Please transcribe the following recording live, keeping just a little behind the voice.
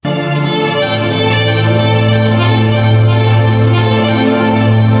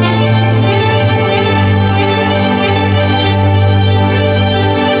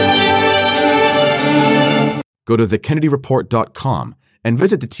Go to thekennedyreport.com and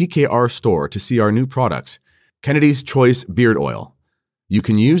visit the TKR store to see our new products. Kennedy's Choice Beard Oil. You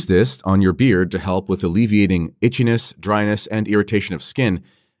can use this on your beard to help with alleviating itchiness, dryness, and irritation of skin.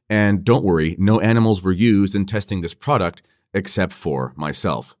 And don't worry, no animals were used in testing this product except for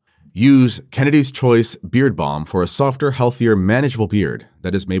myself. Use Kennedy's Choice Beard Balm for a softer, healthier, manageable beard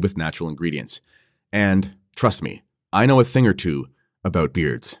that is made with natural ingredients. And trust me, I know a thing or two about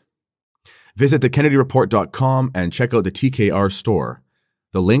beards. Visit thekennedyreport.com and check out the TKR store.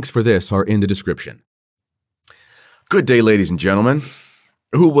 The links for this are in the description. Good day, ladies and gentlemen.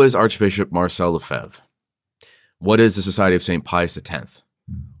 Who was Archbishop Marcel Lefebvre? What is the Society of St. Pius X?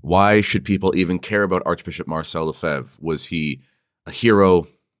 Why should people even care about Archbishop Marcel Lefebvre? Was he a hero?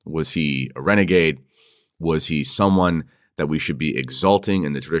 Was he a renegade? Was he someone that we should be exalting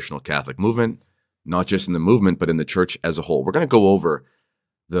in the traditional Catholic movement? Not just in the movement, but in the church as a whole. We're going to go over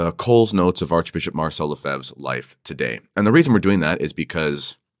the Coles Notes of Archbishop Marcel Lefebvre's life today. And the reason we're doing that is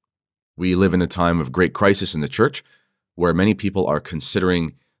because we live in a time of great crisis in the church where many people are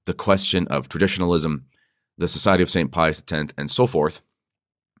considering the question of traditionalism, the Society of St. Pius X, and so forth.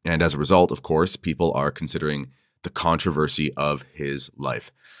 And as a result, of course, people are considering the controversy of his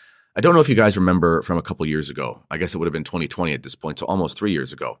life. I don't know if you guys remember from a couple years ago. I guess it would have been 2020 at this point, so almost 3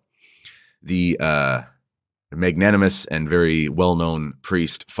 years ago. The magnanimous and very well-known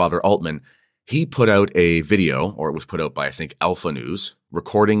priest, Father Altman, he put out a video, or it was put out by, I think, Alpha News,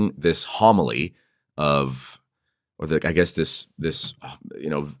 recording this homily of, this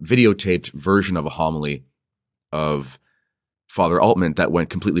videotaped version of a homily of Father Altman that went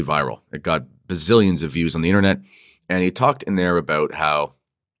completely viral. It got bazillions of views on the internet, and he talked in there about how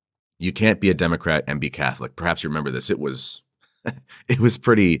you can't be a Democrat and be Catholic. Perhaps you remember this. It was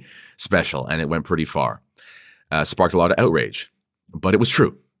pretty special, and it went pretty far. Sparked a lot of outrage, but it was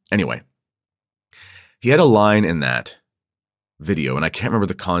true. Anyway, he had a line in that video, and I can't remember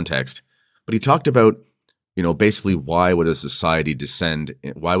the context, but he talked about, basically why would a society descend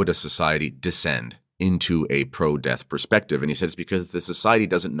into a pro-death perspective? And he said it's because the society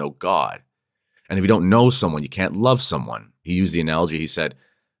doesn't know God. And if you don't know someone, you can't love someone. He used the analogy, he said,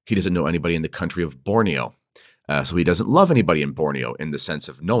 he doesn't know anybody in the country of Borneo. So he doesn't love anybody in Borneo in the sense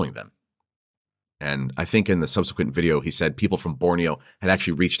of knowing them. And I think in the subsequent video, he said people from Borneo had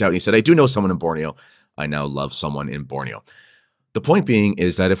actually reached out. And he said, I do know someone in Borneo. I now love someone in Borneo. The point being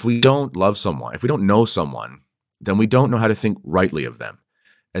is that if we don't love someone, if we don't know someone, then we don't know how to think rightly of them.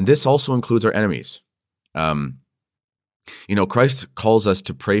 And this also includes our enemies. Christ calls us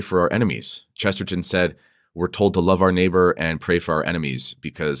to pray for our enemies. Chesterton said, we're told to love our neighbor and pray for our enemies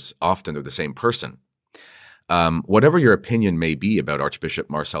because often they're the same person. Whatever your opinion may be about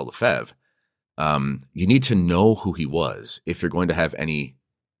Archbishop Marcel Lefebvre, you need to know who he was if you're going to have any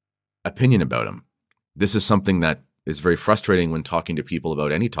opinion about him. This is something that is very frustrating when talking to people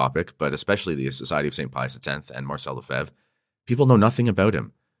about any topic, but especially the Society of St. Pius X and Marcel Lefebvre. People know nothing about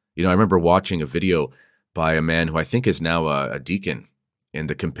him. I remember watching a video by a man who I think is now a deacon in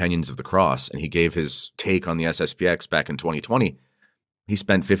the Companions of the Cross, and he gave his take on the SSPX back in 2020. He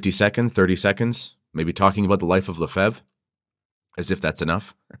spent 50 seconds, 30 seconds, maybe talking about the life of Lefebvre, as if that's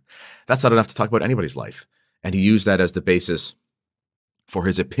enough. That's not enough to talk about anybody's life. And he used that as the basis for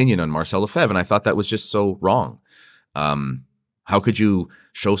his opinion on Marcel Lefebvre, and I thought that was just so wrong. How could you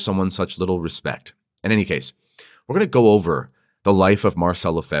show someone such little respect? In any case, we're going to go over the life of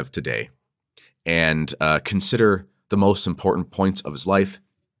Marcel Lefebvre today and consider the most important points of his life,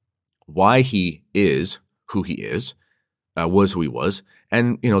 why he is who he is, was who he was,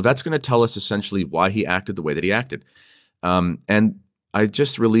 and that's going to tell us essentially why he acted the way that he acted. And I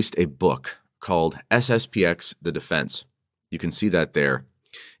just released a book called SSPX: The Defense. You can see that there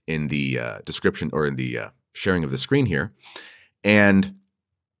in the description or in the sharing of the screen here. And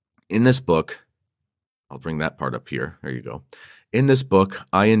in this book, I'll bring that part up here. There you go. In this book,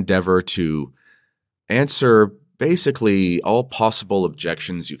 I endeavor to answer basically all possible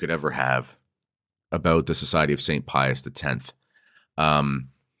objections you could ever have about the Society of St. Pius X.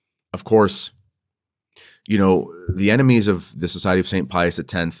 Of course, the enemies of the Society of St. Pius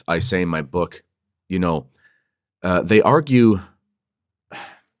X, I say in my book, they argue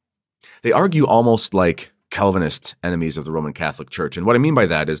almost like Calvinist enemies of the Roman Catholic Church. And what I mean by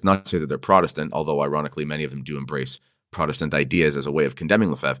that is not to say that they're Protestant, although ironically many of them do embrace Protestant ideas as a way of condemning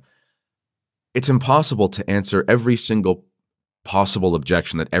Lefebvre. It's impossible to answer every single possible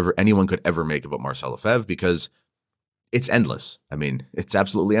objection that anyone could ever make about Marcel Lefebvre because it's endless. I mean, it's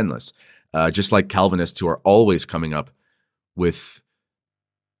absolutely endless. Just like Calvinists who are always coming up with,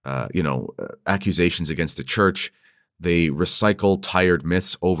 accusations against the church. They recycle tired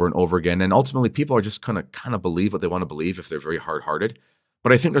myths over and over again. And ultimately, people are just kind of believe what they want to believe if they're very hard-hearted.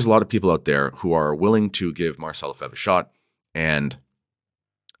 But I think there's a lot of people out there who are willing to give Marcel Lefebvre a shot and,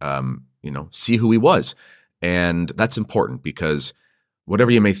 see who he was. And that's important because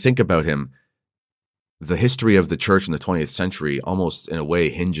whatever you may think about him, the history of the church in the 20th century almost in a way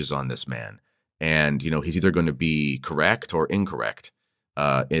hinges on this man. And, he's either going to be correct or incorrect,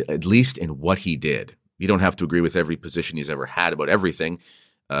 at least in what he did. You don't have to agree with every position he's ever had about everything.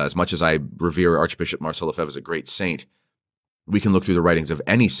 As much as I revere Archbishop Marcel Lefebvre as a great saint, we can look through the writings of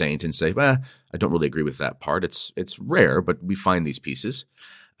any saint and say, I don't really agree with that part. It's rare, but we find these pieces.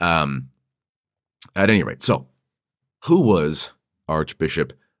 At any rate, so who was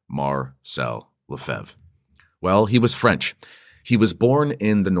Archbishop Marcel Lefebvre? Well, he was French. He was born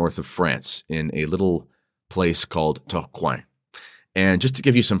in the north of France in a little place called Tourcoing. And just to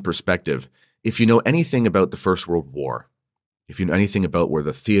give you some perspective, if you know anything about the First World War, if you know anything about where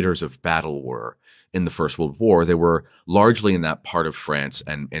the theaters of battle were in the First World War, they were largely in that part of France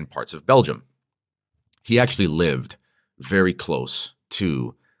and in parts of Belgium. He actually lived very close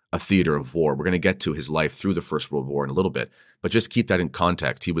to a theater of war. We're going to get to his life through the First World War in a little bit, but just keep that in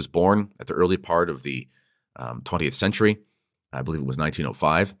context. He was born at the early part of the 20th century. I believe it was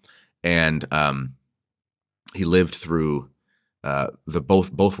 1905. And he lived through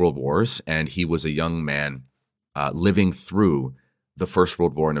both World Wars, and he was a young man living through the First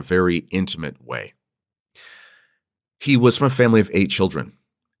World War in a very intimate way. He was from a family of 8 children,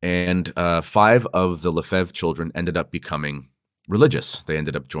 and 5 of the Lefebvre children ended up becoming religious. They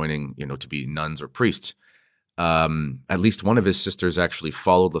ended up joining, to be nuns or priests. At least one of his sisters actually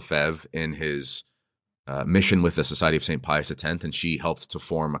followed Lefebvre in his mission with the Society of St. Pius X, and she helped to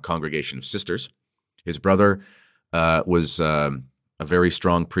form a congregation of sisters. His brother was a very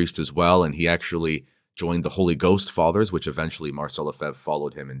strong priest as well, and he actually joined the Holy Ghost Fathers, which eventually Marcel Lefebvre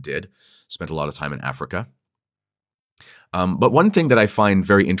followed him and did. Spent a lot of time in Africa. But one thing that I find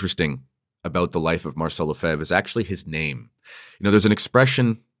very interesting about the life of Marcel Lefebvre is actually his name. There's an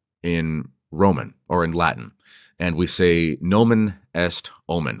expression in Roman or in Latin, and we say nomen est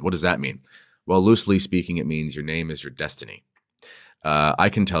omen. What does that mean? Well, loosely speaking, it means your name is your destiny. I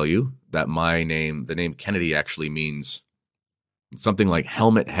can tell you that my name, the name Kennedy, actually means something like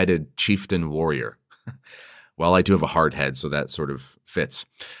helmet-headed chieftain warrior. Well, I do have a hard head, so that sort of fits.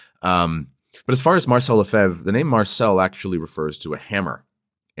 But as far as Marcel Lefebvre, the name Marcel actually refers to a hammer.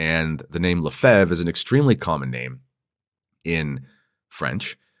 And the name Lefebvre is an extremely common name in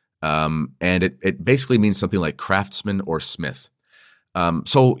French. And it basically means something like craftsman or smith.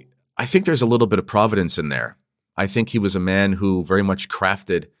 So I think there's a little bit of providence in there. I think he was a man who very much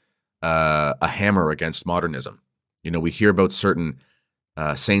crafted a hammer against modernism. We hear about certain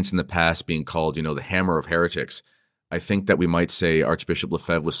saints in the past being called, the hammer of heretics. I think that we might say Archbishop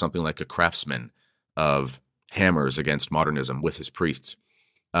Lefebvre was something like a craftsman of hammers against modernism with his priests.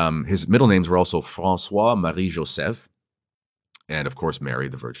 His middle names were also François Marie Joseph, and of course Mary,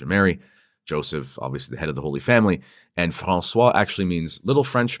 the Virgin Mary. Joseph, obviously the head of the Holy Family, and François actually means little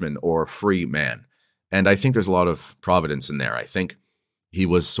Frenchman or free man. And I think there's a lot of providence in there. I think he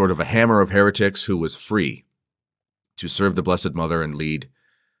was sort of a hammer of heretics who was free to serve the Blessed Mother and lead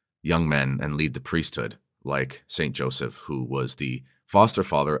young men and lead the priesthood, like Saint Joseph, who was the foster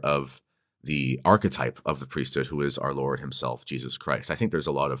father of the archetype of the priesthood, who is our Lord himself, Jesus Christ. I think there's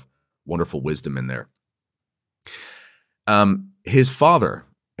a lot of wonderful wisdom in there. His father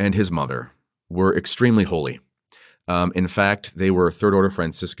and his mother were extremely holy. In fact, they were Third Order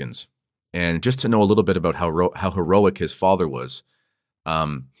Franciscans. And just to know a little bit about how heroic his father was,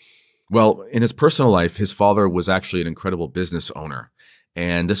 well, in his personal life, his father was actually an incredible business owner.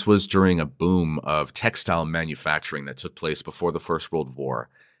 And this was during a boom of textile manufacturing that took place before the First World War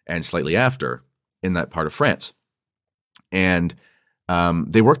and slightly after in that part of France. And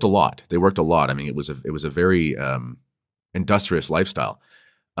they worked a lot. I mean, it was a very industrious lifestyle.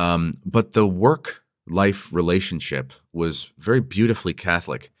 But the work-life relationship was very beautifully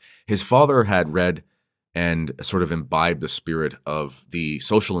Catholic. His father had read and sort of imbibed the spirit of the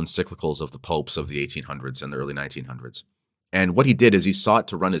social encyclicals of the popes of the 1800s and the early 1900s. And what he did is he sought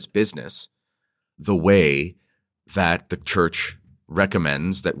to run his business the way that the church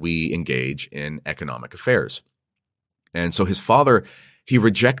recommends that we engage in economic affairs. And so his father, he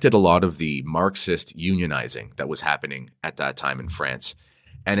rejected a lot of the Marxist unionizing that was happening at that time in France,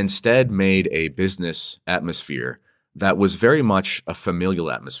 and instead made a business atmosphere that was very much a familial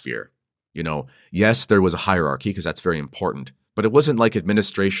atmosphere. Yes, there was a hierarchy because that's very important, but it wasn't like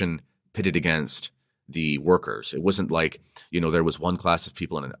administration pitted against the workers. It wasn't like, there was one class of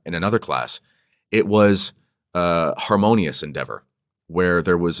people in another class. It was harmonious endeavor where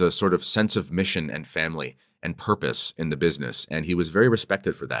there was a sort of sense of mission and family and purpose in the business. And he was very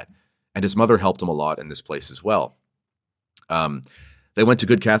respected for that. And his mother helped him a lot in this place as well. They went to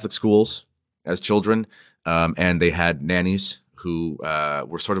good Catholic schools as children, and they had nannies who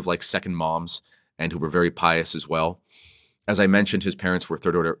were sort of like second moms and who were very pious as well. As I mentioned, his parents were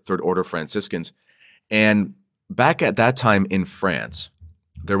third order Franciscans. And back at that time in France,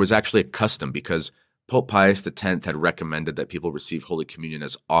 there was actually a custom because Pope Pius X had recommended that people receive Holy Communion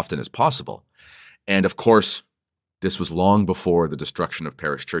as often as possible. And of course, this was long before the destruction of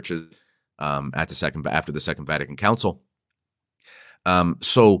parish churches after the Second Vatican Council.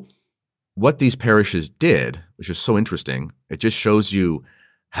 So what these parishes did, which is so interesting, it just shows you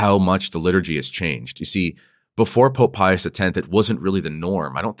how much the liturgy has changed. You see, before Pope Pius X, it wasn't really the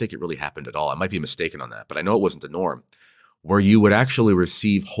norm. I don't think it really happened at all. I might be mistaken on that, but I know it wasn't the norm, where you would actually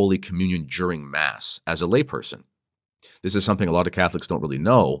receive Holy Communion during Mass as a layperson. This is something a lot of Catholics don't really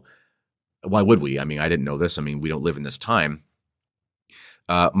know. Why would we? I mean, I didn't know this. I mean, we don't live in this time.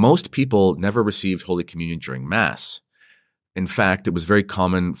 Most people never received Holy Communion during Mass. In fact, it was very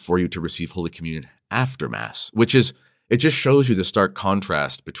common for you to receive Holy Communion after Mass, it just shows you the stark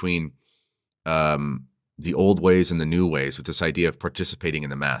contrast between the old ways and the new ways with this idea of participating in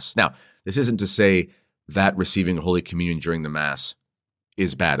the Mass. Now, this isn't to say that receiving Holy Communion during the Mass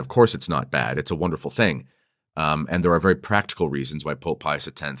is bad. Of course, it's not bad. It's a wonderful thing. And there are very practical reasons why Pope Pius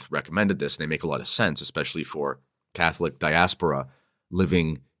X recommended this, and they make a lot of sense, especially for Catholic diaspora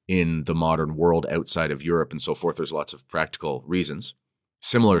living in the modern world outside of Europe and so forth. There's lots of practical reasons,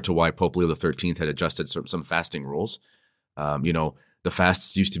 similar to why Pope Leo XIII had adjusted some fasting rules. The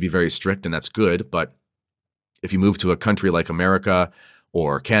fasts used to be very strict, and that's good, but if you move to a country like America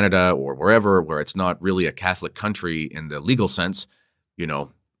or Canada or wherever, where it's not really a Catholic country in the legal sense,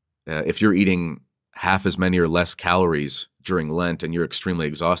 if you're eating half as many or less calories during Lent and you're extremely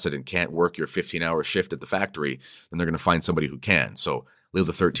exhausted and can't work your 15-hour shift at the factory, then they're going to find somebody who can. So Leo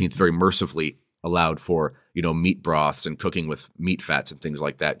XIII very mercifully allowed for, meat broths and cooking with meat fats and things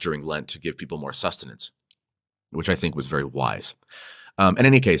like that during Lent to give people more sustenance, which I think was very wise. In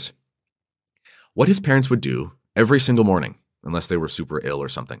any case, what his parents would do every single morning, unless they were super ill or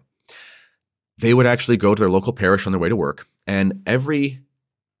something, they would actually go to their local parish on their way to work, and every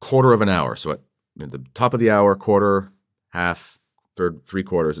quarter of an hour, so at the top of the hour, quarter, half, third, three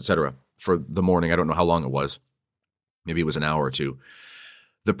quarters, etc., for the morning, I don't know how long it was, maybe it was an hour or two,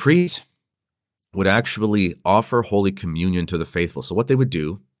 the priest would actually offer Holy Communion to the faithful. So what they would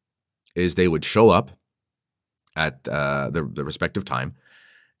do is they would show up at the respective time,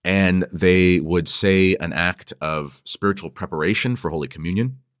 and they would say an act of spiritual preparation for Holy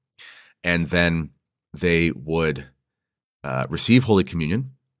Communion, and then they would receive Holy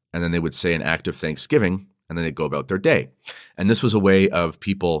Communion, and then they would say an act of thanksgiving, and then they'd go about their day. And this was a way of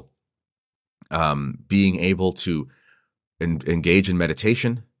people being able to engage in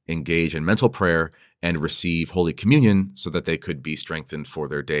meditation, engage in mental prayer, and receive Holy Communion so that they could be strengthened for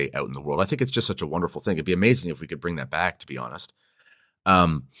their day out in the world. I think it's just such a wonderful thing. It'd be amazing if we could bring that back, to be honest.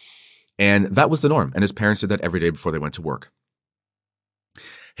 And that was the norm. And his parents did that every day before they went to work.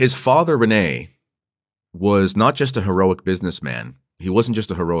 His father, René, was not just a heroic businessman. He wasn't just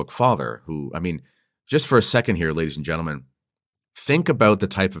a heroic father just for a second here, ladies and gentlemen, think about the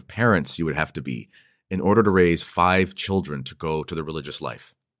type of parents you would have to be in order to raise 5 children to go to the religious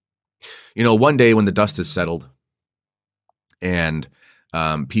life. One day when the dust is settled and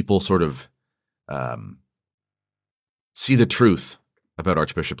people sort of see the truth about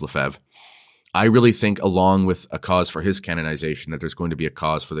Archbishop Lefebvre, I really think, along with a cause for his canonization, that there's going to be a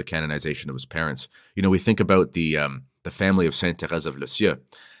cause for the canonization of his parents. We think about the family of Sainte Thérèse of Lisieux,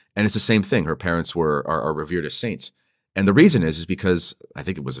 and it's the same thing. Her parents are revered as saints, and the reason is because I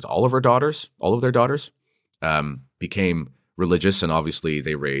think it was all of their daughters became religious, and obviously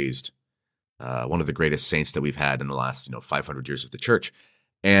they raised one of the greatest saints that we've had in the last 500 years of the church.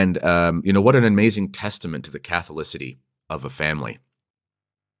 And what an amazing testament to the Catholicity of a family.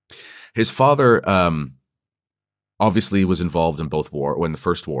 His father obviously was involved in the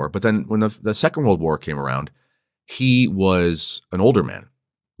First War, but then when the Second World War came around, he was an older man.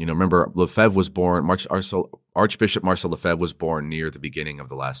 Remember, Lefebvre was born. Archbishop Marcel Lefebvre was born near the beginning of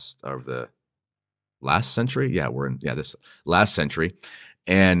the last century. Yeah, this last century,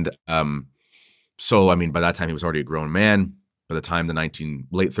 and so by that time he was already a grown man. By the time the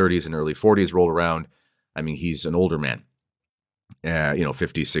late 30s and early 40s rolled around, he's an older man.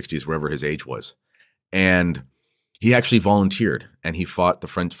 50s, 60s, wherever his age was. And he actually volunteered, and he fought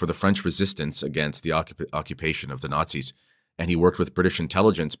for the French resistance against the occupation of the Nazis. and he worked with British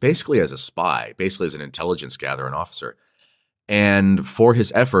intelligence basically as a spy, basically as an intelligence gatherer and officer. And for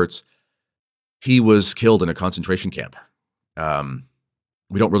his efforts, he was killed in a concentration camp.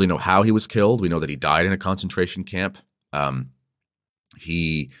 We don't really know how he was killed. We know that he died in a concentration camp.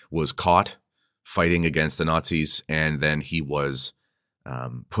 He was caught fighting against the Nazis, and then he was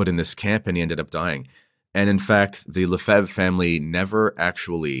put in this camp, and he ended up dying. And in fact, the Lefebvre family never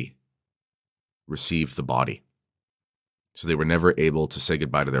actually received the body. So they were never able to say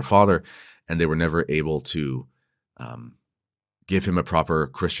goodbye to their father, and they were never able to give him a proper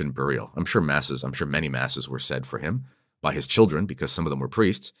Christian burial. I'm sure many masses were said for him by his children, because some of them were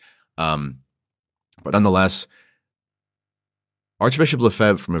priests. But nonetheless, Archbishop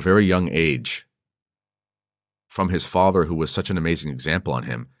Lefebvre, from a very young age, from his father, who was such an amazing example on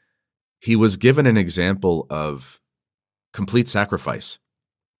him, he was given an example of complete sacrifice.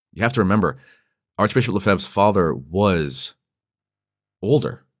 You have to remember, Archbishop Lefebvre's father was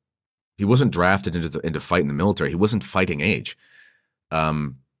older. He wasn't drafted into fight in the military. He wasn't fighting age.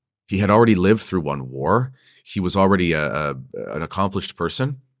 He had already lived through one war. He was already an accomplished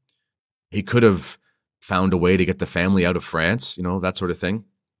person. He could have found a way to get the family out of France, that sort of thing.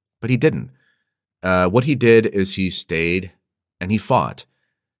 But he didn't. What he did is he stayed and he fought.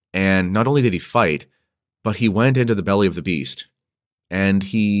 And not only did he fight, but he went into the belly of the beast and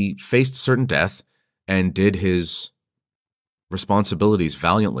he faced certain death and did his responsibilities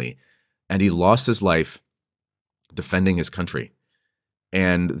valiantly. And he lost his life defending his country.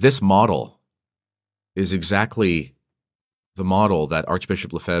 And this model is exactly the model that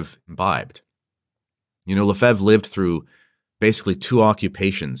Archbishop Lefebvre imbibed. Lefebvre lived through basically 2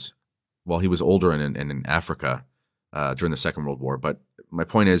 occupations while he was older and in Africa during the Second World War. But my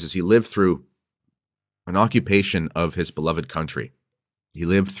point is he lived through an occupation of his beloved country. He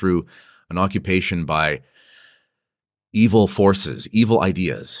lived through an occupation by evil forces, evil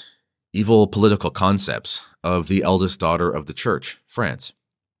ideas, evil political concepts of the eldest daughter of the church, France.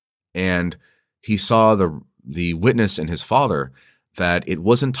 And he saw the witness in his father that it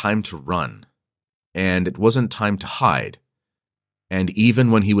wasn't time to run and it wasn't time to hide. And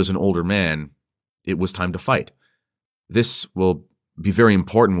even when he was an older man, it was time to fight. This will be very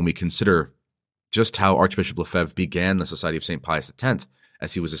important when we consider just how Archbishop Lefebvre began the Society of St. Pius X,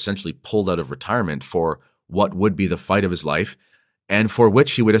 as he was essentially pulled out of retirement for what would be the fight of his life, and for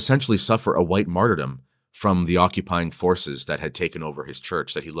which he would essentially suffer a white martyrdom from the occupying forces that had taken over his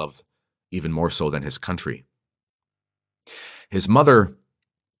church that he loved even more so than his country. His mother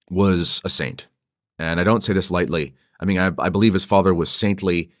was a saint, and I don't say this lightly. I mean, I believe his father was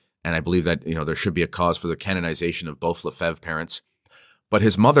saintly, and I believe that there should be a cause for the canonization of both Lefebvre parents. But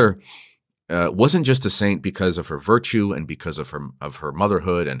his mother wasn't just a saint because of her virtue and because of her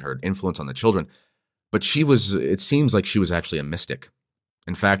motherhood and her influence on the children, but it seems like she was actually a mystic.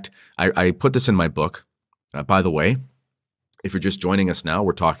 In fact, I put this in my book. By the way, if you're just joining us now,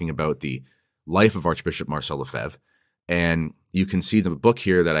 we're talking about the life of Archbishop Marcel Lefebvre, and you can see the book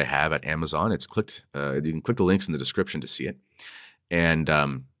here that I have at Amazon. It's clicked. You can click the links in the description to see it, and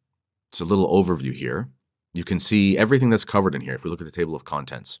it's a little overview here. You can see everything that's covered in here. If we look at the table of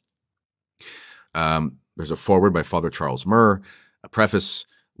contents, there's a foreword by Father Charles Murr, a preface.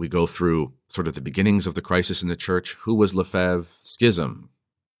 We go through sort of the beginnings of the crisis in the church. Who was Lefebvre? Schism,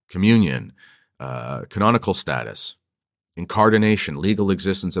 communion, canonical status, incardination, legal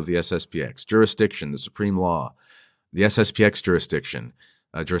existence of the SSPX, jurisdiction, the supreme law, the SSPX jurisdiction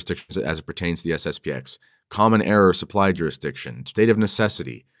as it pertains to the SSPX, common error supply jurisdiction, state of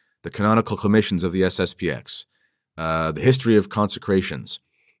necessity, the canonical commissions of the SSPX, the history of consecrations,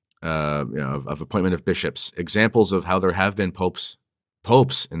 of appointment of bishops, examples of how there have been popes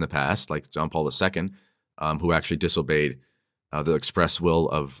in the past, like John Paul II, who actually disobeyed the express will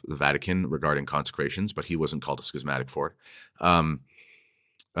of the Vatican regarding consecrations, but he wasn't called a schismatic for it.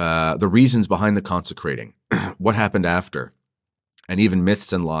 The reasons behind the consecrating, what happened after, and even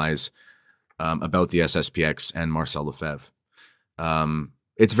myths and lies about the SSPX and Marcel Lefebvre.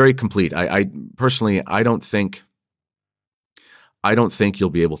 It's very complete. I personally, I don't think you'll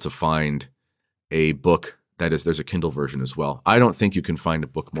be able to find a book that is, there's a Kindle version as well. I don't think you can find a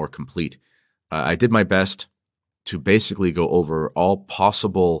book more complete. I did my best to basically go over all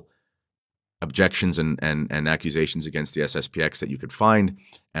possible objections and accusations against the SSPX that you could find,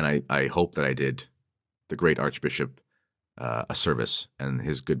 and I hope that I did the great Archbishop a service and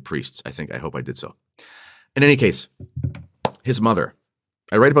his good priests. I hope I did so. In any case, his mother.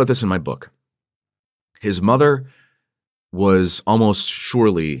 I write about this in my book. His mother was almost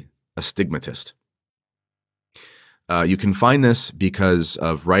surely a stigmatist. You can find this because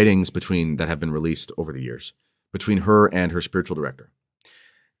of writings that have been released over the years between her and her spiritual director.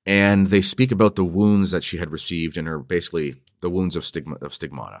 And they speak about the wounds that she had received and basically the wounds of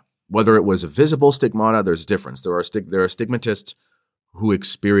stigmata. Whether it was a visible stigmata, there's a difference. There are stigmatists who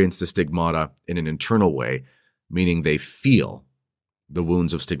experience the stigmata in an internal way, meaning they feel the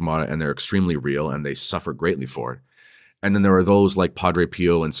wounds of stigmata and they're extremely real and they suffer greatly for it. And then there are those like Padre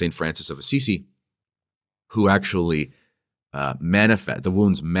Pio and St. Francis of Assisi who actually the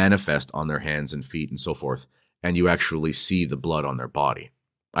wounds manifest on their hands and feet and so forth, and you actually see the blood on their body.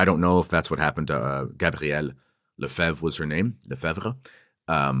 I don't know if that's what happened to Gabrielle Lefebvre was her name, Lefebvre,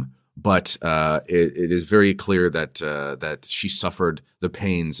 but it is very clear that she suffered the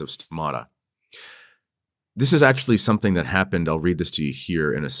pains of stigmata. This is actually something that happened, I'll read this to you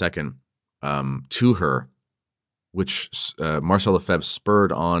here in a second, to her, which Marcel Lefebvre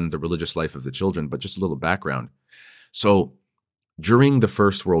spurred on the religious life of the children, but just a little background. So during the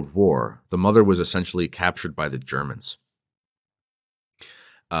First World War, the mother was essentially captured by the Germans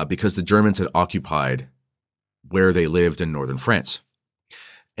because the Germans had occupied where they lived in northern France.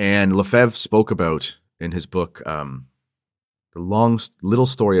 And Lefebvre spoke about in his book, The Little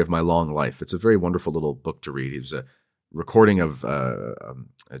Story of My Long Life. It's a very wonderful little book to read. It was a recording of a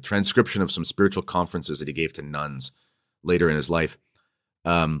transcription of some spiritual conferences that he gave to nuns later in his life.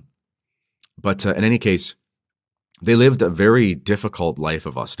 But in any case, they lived a very difficult life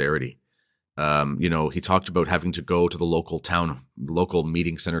of austerity. He talked about having to go to the local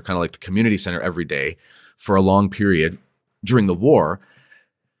meeting center, kind of like the community center every day for a long period during the war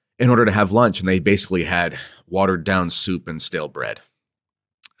in order to have lunch. And they basically had watered down soup and stale bread.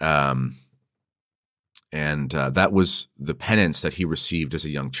 And that was the penance that he received as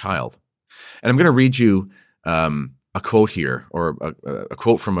a young child. And I'm going to read you a quote here, or a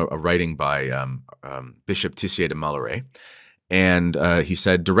quote from a writing by Bishop Tissier de Malloret. And he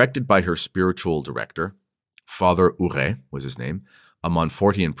said, directed by her spiritual director, Father Ouret was his name, a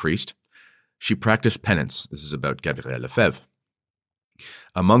Montfortian priest, she practiced penance. This is about Gabrielle Lefebvre.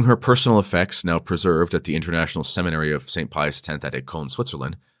 Among her personal effects, now preserved at the International Seminary of St. Pius X at Écône,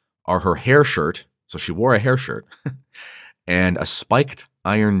 Switzerland, are her hair shirt, so she wore a hair shirt, and a spiked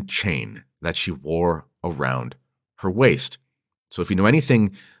iron chain that she wore around her waist. So if you know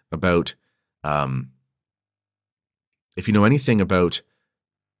anything about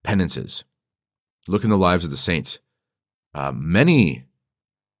penances, look in the lives of the saints. Many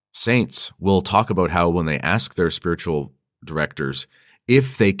saints will talk about how when they ask their spiritual directors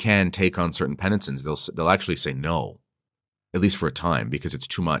if they can take on certain penances, they'll actually say no, at least for a time, because it's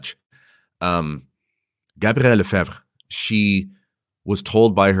too much. Gabrielle Lefebvre, she was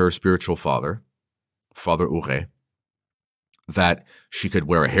told by her spiritual father, Father Ouret, that she could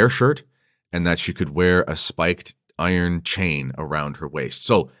wear a hair shirt and that she could wear a spiked iron chain around her waist.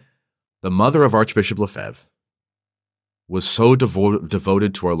 So the mother of Archbishop Lefebvre was so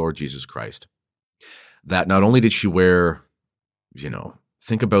devoted to our Lord Jesus Christ that not only did she wear,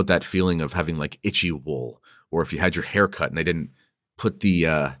 think about that feeling of having like itchy wool, or if you had your hair cut and they didn't put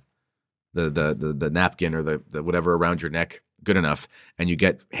the napkin or the whatever around your neck good enough, and you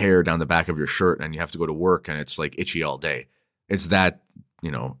get hair down the back of your shirt and you have to go to work and it's like itchy all day. It's that,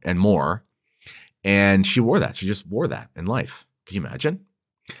 and more. And she wore that. She just wore that in life. Can you imagine?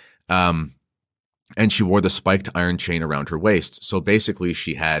 And she wore the spiked iron chain around her waist. So basically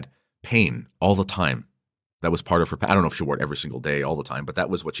she had pain all the time. That was part of her. I don't know if she wore it every single day all the time, but that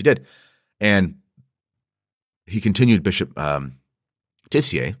was what she did. And he continued, Bishop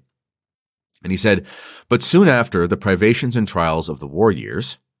Tissier, and he said, but soon after the privations and trials of the war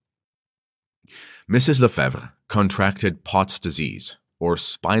years, Mrs. Lefebvre contracted Pott's disease, or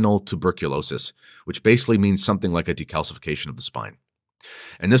spinal tuberculosis, which basically means something like a decalcification of the spine.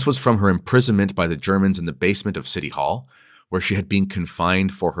 And this was from her imprisonment by the Germans in the basement of City Hall, where she had been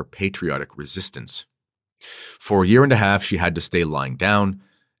confined for her patriotic resistance. For a year and a half, she had to stay lying down,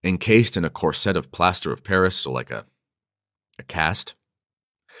 encased in a corset of plaster of Paris, so like a cast.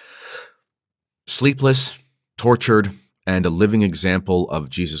 Sleepless, tortured, and a living example of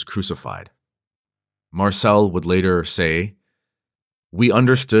Jesus crucified. Marcel would later say, we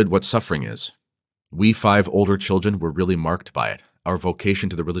understood what suffering is. We 5 older children were really marked by it. Our vocation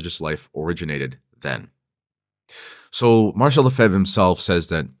to the religious life originated then. So Marcel Lefebvre himself says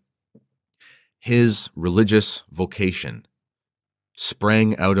that his religious vocation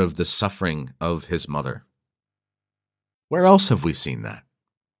sprang out of the suffering of his mother. Where else have we seen that?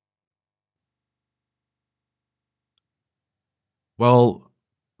 Well,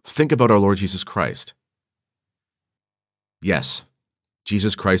 think about our Lord Jesus Christ. Yes,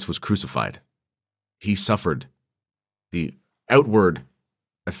 Jesus Christ was crucified. He suffered the outward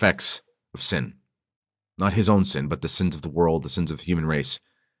effects of sin. not his own sin, but the sins of the world, the sins of the human race,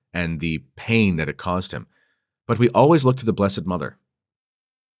 and the pain that it caused him. But we always look to the Blessed Mother.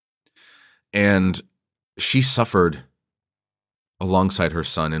 And she suffered alongside her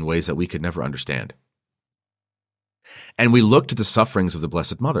son in ways that we could never understand. And we look to the sufferings of the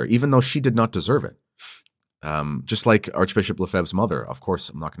Blessed Mother, even though she did not deserve it. Just like Archbishop Lefebvre's mother. Of course,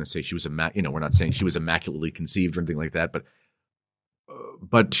 I'm not going to say she was we're not saying she was immaculately conceived or anything like that,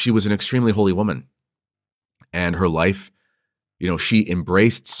 but she was an extremely holy woman. And her life, she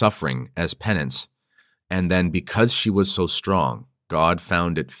embraced suffering as penance. And then because she was so strong, God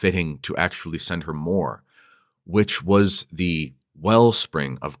found it fitting to actually send her more, which was the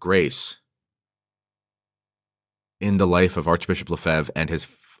wellspring of grace in the life of Archbishop Lefebvre and his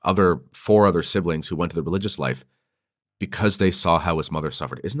four other siblings who went to the religious life because they saw how his mother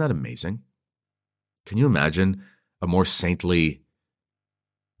suffered. Isn't that amazing? Can you imagine a more saintly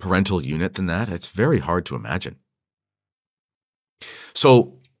parental unit than that? It's very hard to imagine.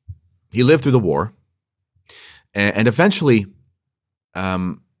 So he lived through the war, and eventually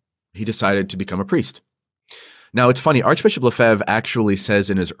he decided to become a priest. Now, it's funny, Archbishop Lefebvre actually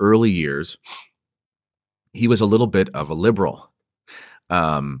says in his early years, he was a little bit of a liberal.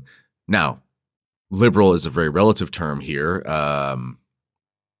 Now, liberal is a very relative term here.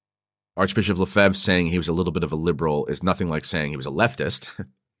 Archbishop Lefebvre saying he was a little bit of a liberal is nothing like saying he was a leftist.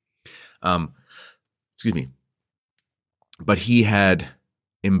 Excuse me. But he had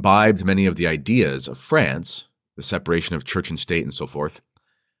imbibed many of the ideas of France, the separation of church and state and so forth,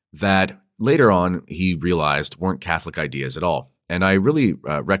 that later on he realized weren't Catholic ideas at all. And I really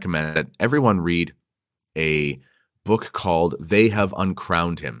recommend that everyone read a book called They Have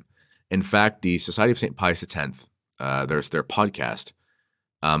Uncrowned Him. In fact, the Society of St. Pius X, there's their podcast.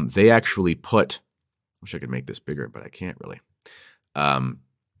 They actually put, I wish I could make this bigger, but I can't really.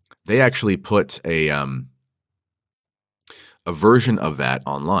 They actually put a version of that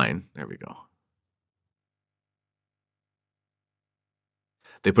online. There we go.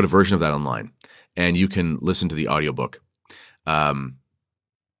 They put a version of that online, and you can listen to the audiobook.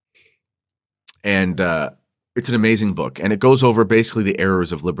 It's an amazing book, and it goes over basically the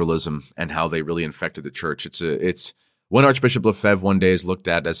errors of liberalism and how they really infected the church. It's when Archbishop Lefebvre one day is looked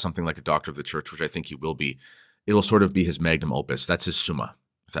at as something like a doctor of the church, which I think he will be. It'll sort of be his magnum opus. That's his summa,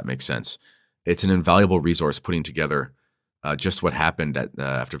 if that makes sense. It's an invaluable resource putting together just what happened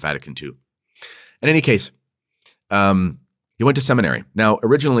after Vatican II. In any case, he went to seminary. Now,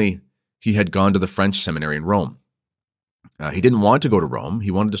 originally, he had gone to the French seminary in Rome. He didn't want to go to Rome. He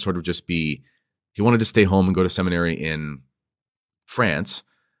wanted to sort of he wanted to stay home and go to seminary in France.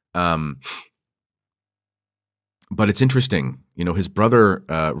 But it's interesting, his brother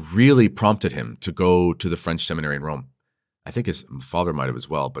really prompted him to go to the French seminary in Rome. I think his father might have as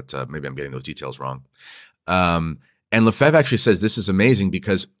well, but maybe I'm getting those details wrong. And Lefebvre actually says this is amazing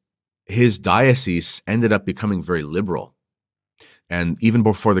because his diocese ended up becoming very liberal. And even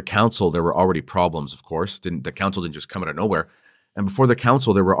before the council, there were already problems, of course. The council didn't just come out of nowhere. And before the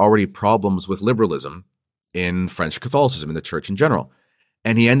council, there were already problems with liberalism in French Catholicism, in the church in general.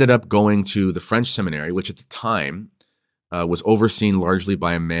 And he ended up going to the French seminary, which at the time was overseen largely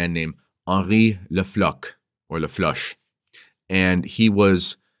by a man named Henri Lefloche. And he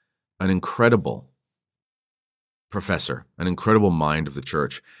was an incredible professor, an incredible mind of the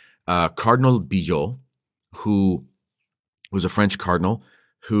church. Cardinal Billot, who was a French cardinal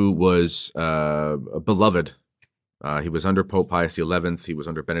who was beloved. He was under Pope Pius XI. He was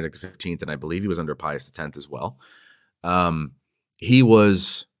under Benedict XV, and I believe he was under Pius X as well. He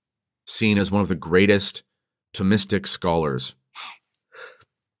was seen as one of the greatest Thomistic scholars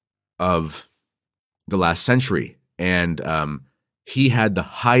of the last century. And he had the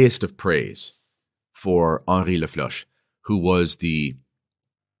highest of praise for Henri Lefloche, who was the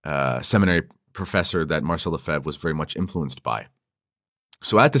seminary professor that Marcel Lefebvre was very much influenced by.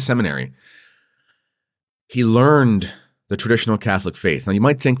 So at the seminary, he learned the traditional Catholic faith. Now, you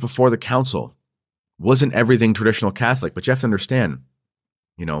might think before the council, wasn't everything traditional Catholic? But you have to understand,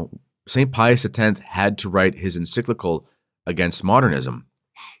 St. Pius X had to write his encyclical against modernism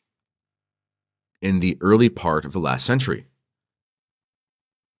in the early part of the last century.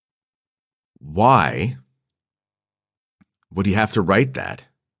 Why would he have to write that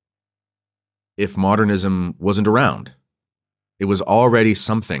if modernism wasn't around? It was already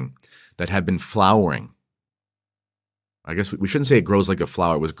something that had been flowering. I guess we shouldn't say it grows like a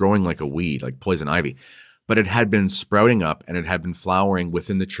flower. It was growing like a weed, like poison ivy. But it had been sprouting up and it had been flowering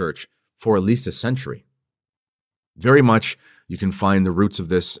within the church for at least a century. Very much you can find the roots of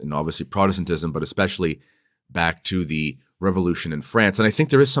this in obviously Protestantism, but especially back to the Revolution in France. And I think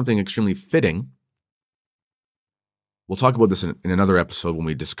there is something extremely fitting we'll talk about this in another episode when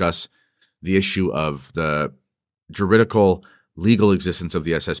we discuss the issue of the juridical legal existence of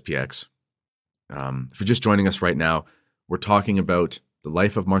the SSPX. If you're just joining us right now, we're talking about the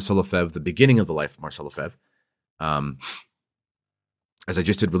life of Marcel Lefebvre, the beginning of the life of Marcel Lefebvre. As I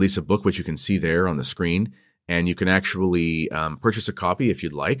just did release a book, which you can see there on the screen, and you can actually purchase a copy if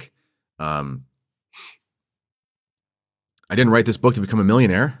you'd like. I didn't write this book to become a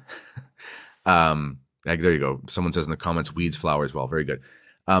millionaire. There you go. Someone says in the comments, weeds, flowers. Well, very good.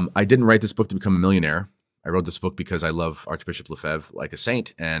 I didn't write this book to become a millionaire. I wrote this book because I love Archbishop Lefebvre like a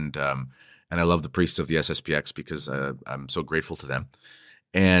saint, and I love the priests of the SSPX because I'm so grateful to them.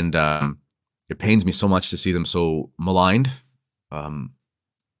 And it pains me so much to see them so maligned.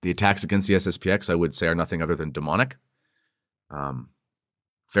 The attacks against the SSPX, I would say, are nothing other than demonic,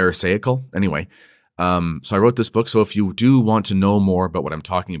 pharisaical. Anyway, so I wrote this book. So if you do want to know more about what I'm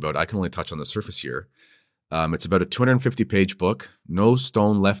talking about, I can only touch on the surface here. It's about a 250-page book, no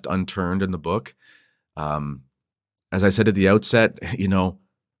stone left unturned in the book. As I said at the outset,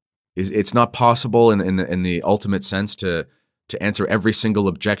 it's not possible in the ultimate sense to answer every single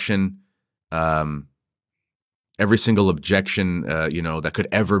objection, that could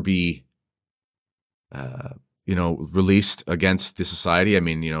ever be, released against the society. I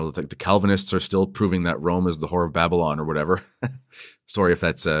mean, the Calvinists are still proving that Rome is the whore of Babylon or whatever. Sorry if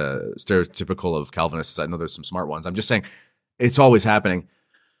that's stereotypical of Calvinists. I know there's some smart ones. I'm just saying it's always happening.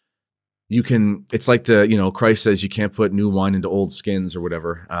 It's like Christ says you can't put new wine into old skins or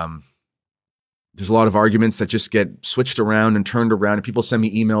whatever. There's a lot of arguments that just get switched around and turned around, and people send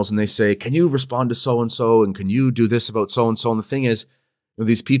me emails and they say, can you respond to so-and-so, and can you do this about so-and-so? And the thing is,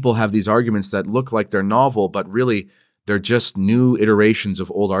 these people have these arguments that look like they're novel, but really they're just new iterations of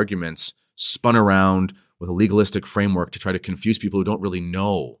old arguments spun around with a legalistic framework to try to confuse people who don't really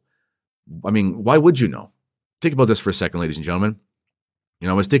know. I mean, why would you know? Think about this for a second, ladies and gentlemen.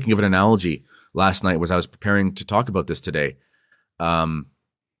 I was thinking of an analogy last night as I was preparing to talk about this today. Remember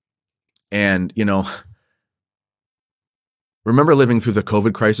living through the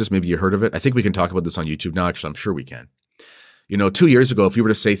COVID crisis? Maybe you heard of it. I think we can talk about this on YouTube now. Actually, I'm sure we can. 2 years ago, if you were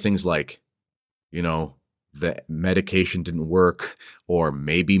to say things like, the medication didn't work, or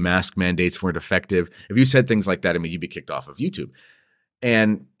maybe mask mandates weren't effective, if you said things like that, you'd be kicked off of YouTube.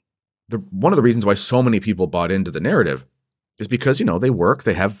 And one of the reasons why so many people bought into the narrative is because, they work,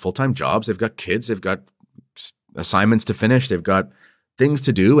 they have full-time jobs, they've got kids, they've got assignments to finish, they've got things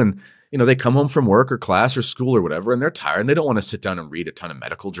to do, and they come home from work or class or school or whatever, and they're tired, and they don't want to sit down and read a ton of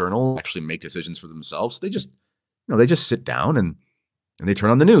medical journal, actually make decisions for themselves. They just sit down and they turn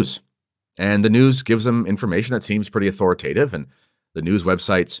on the news, and the news gives them information that seems pretty authoritative. And the news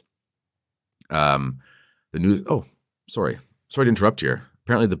websites, sorry to interrupt here.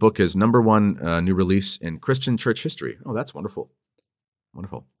 Apparently the book is #1 new release in Christian church history. Oh, that's wonderful.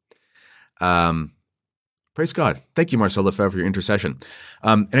 Wonderful. Praise God. Thank you, Marcel Lefebvre, for your intercession.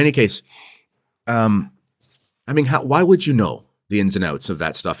 In any case, why would you know the ins and outs of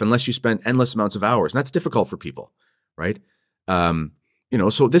that stuff unless you spend endless amounts of hours? And that's difficult for people, right? So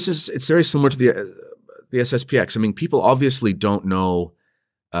it's very similar to the SSPX. People obviously don't know.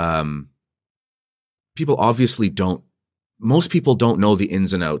 Most people don't know the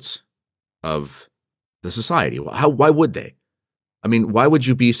ins and outs of the society. Why would they? Why would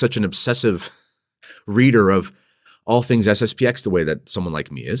you be such an obsessive reader of all things SSPX the way that someone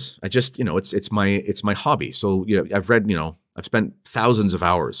like me is? I just, it's my hobby. So, I've read, I've spent thousands of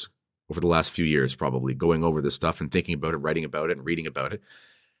hours over the last few years probably going over this stuff and thinking about it, writing about it, and reading about it.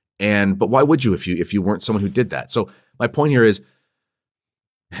 But why would you if you weren't someone who did that? So my point here is,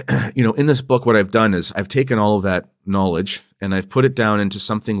 in this book, what I've done is I've taken all of that knowledge and I've put it down into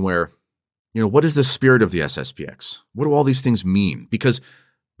something where, what is the spirit of the SSPX? What do all these things mean? Because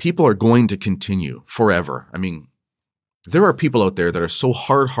people are going to continue forever. There are people out there that are so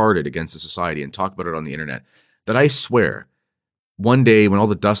hard-hearted against the society and talk about it on the internet that I swear one day when all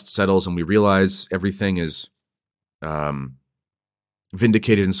the dust settles and we realize everything is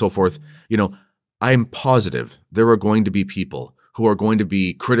vindicated and so forth, I'm positive there are going to be people who are going to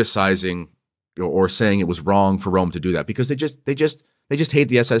be criticizing or saying it was wrong for Rome to do that because they just hate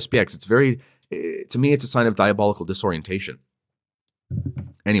the SSPX. To me, it's a sign of diabolical disorientation.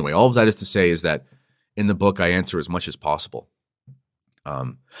 Anyway, all of that is to say is that in the book, I answer as much as possible.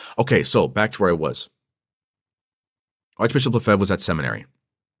 Okay, so back to where I was. Archbishop Lefebvre was at seminary.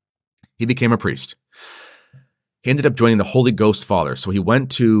 He became a priest. He ended up joining the Holy Ghost Father. So he went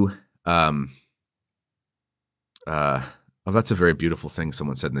to, that's a very beautiful thing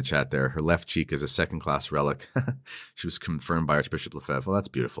someone said in the chat there. Her left cheek is a second-class relic. She was confirmed by Archbishop Lefebvre. Well, that's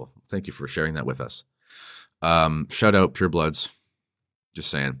beautiful. Thank you for sharing that with us. Shout out purebloods. Just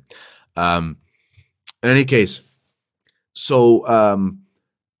saying. In any case, so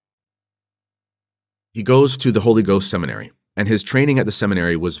he goes to the Holy Ghost Seminary, and his training at the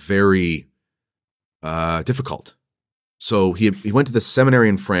seminary was very difficult. So he went to the seminary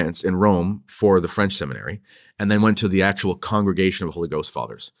in France, in Rome, for the French seminary, and then went to the actual congregation of Holy Ghost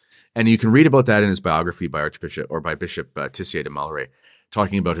Fathers. And you can read about that in his biography by Archbishop or by Bishop Tissier de Malray,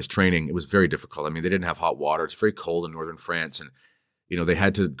 talking about his training. It was very difficult. I mean, they didn't have hot water. It's very cold in northern France, and they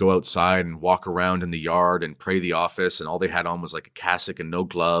had to go outside and walk around in the yard and pray the office, and all they had on was like a cassock and no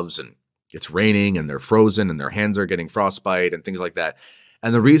gloves, and it's raining and they're frozen and their hands are getting frostbite and things like that.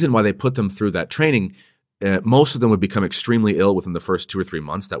 And the reason why they put them through that training, most of them would become extremely ill within the first 2 or 3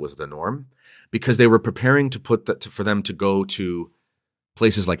 months. That was the norm, because they were preparing to for them to go to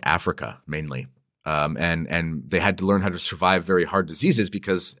places like Africa mainly. And they had to learn how to survive very hard diseases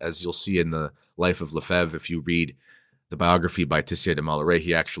because, as you'll see in the life of Lefebvre, if you read the biography by Tissier de Malray,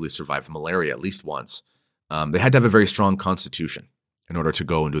 he actually survived malaria at least once. They had to have a very strong constitution in order to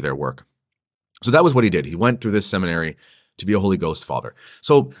go and do their work. So that was what he did. He went through this seminary to be a Holy Ghost Father.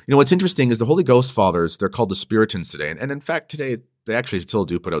 So, what's interesting is the Holy Ghost Fathers, they're called the Spiritans today. And in fact, today, they actually still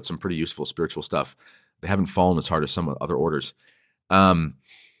do put out some pretty useful spiritual stuff. They haven't fallen as hard as some other orders. The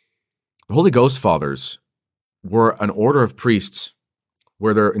Holy Ghost Fathers were an order of priests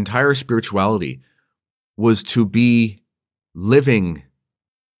where their entire spirituality was to be living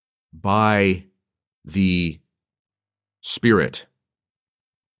by the Spirit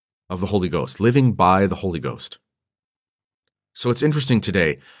of the Holy Ghost, living by the Holy Ghost. So it's interesting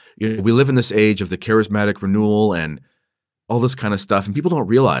today. We live in this age of the charismatic renewal and all this kind of stuff, and people don't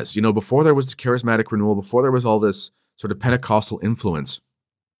realize, before there was the charismatic renewal, before there was all this sort of Pentecostal influence,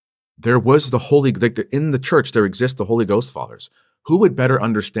 there was in the church, there exists the Holy Ghost Fathers. Who would better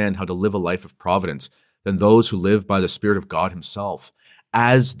understand how to live a life of providence than those who live by the Spirit of God himself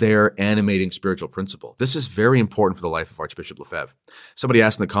as their animating spiritual principle? This is very important for the life of Archbishop Lefebvre. Somebody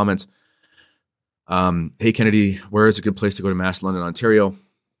asked in the comments, hey, Kennedy, where is a good place to go to Mass in London, Ontario?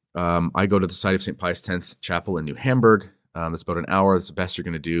 I go to the Society of St. Pius X Chapel in New Hamburg. That's about an hour. That's the best you're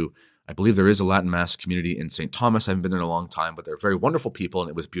going to do. I believe there is a Latin Mass community in St. Thomas. I haven't been there in a long time, but they're very wonderful people, and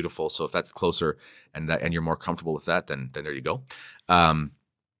it was beautiful. So if that's closer and you're more comfortable with that, then there you go. London,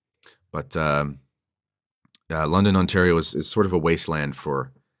 Ontario is sort of a wasteland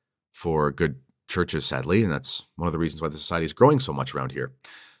for good churches, sadly, and that's one of the reasons why the society is growing so much around here.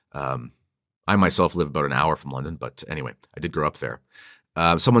 I myself live about an hour from London, but anyway, I did grow up there.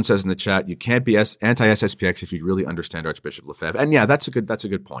 Someone says in the chat, you can't be anti-SSPX if you really understand Archbishop Lefebvre. And yeah, that's a good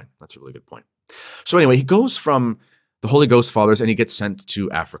point. That's a really good point. So anyway, he goes from the Holy Ghost Fathers and he gets sent to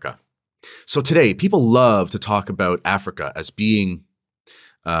Africa. So today, people love to talk about Africa as being,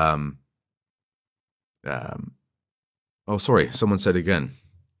 someone said again,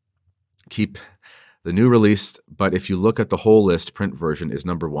 keep the new release, but if you look at the whole list, print version is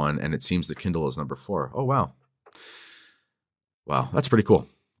number 1, and it seems the Kindle is number 4. Oh, wow. Wow, that's pretty cool.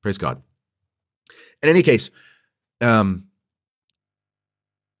 Praise God. In any case,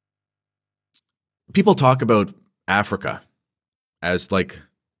 people talk about Africa as like,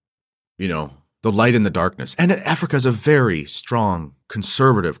 the light in the darkness. And Africa is a very strong,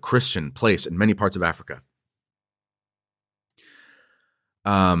 conservative, Christian place in many parts of Africa.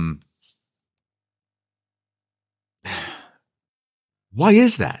 Why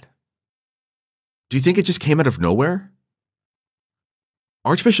is that? Do you think it just came out of nowhere?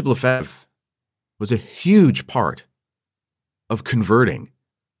 Archbishop Lefebvre was a huge part of converting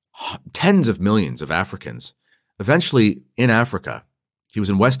tens of millions of Africans. Eventually, in Africa, he was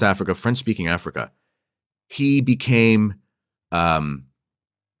in West Africa, French-speaking Africa. He became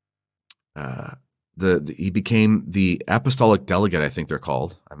he became the apostolic delegate, I think they're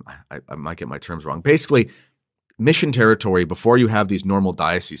called. I might get my terms wrong. Basically, mission territory, before you have these normal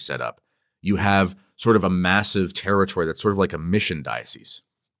dioceses set up, you have sort of a massive territory that's sort of like a mission diocese.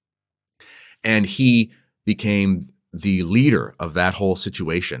 And he became the leader of that whole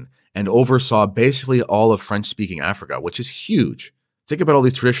situation and oversaw basically all of French-speaking Africa, which is huge. Think about all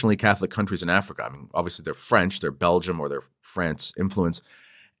these traditionally Catholic countries in Africa. I mean, obviously they're French, they're Belgium, or they're France influence,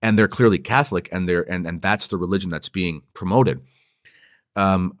 and they're clearly Catholic, and that's the religion that's being promoted.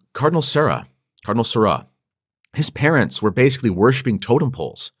 Cardinal Sarah, his parents were basically worshiping totem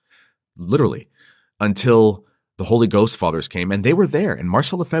poles, literally, until the Holy Ghost Fathers came, and they were there, and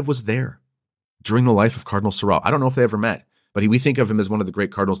Marcel Lefebvre was there during the life of Cardinal Sarah. I don't know if they ever met, but we think of him as one of the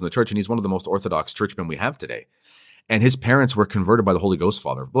great cardinals in the church, and he's one of the most orthodox churchmen we have today. And his parents were converted by the Holy Ghost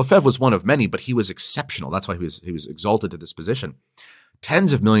Father. Lefebvre was one of many, but he was exceptional. That's why he was exalted to this position.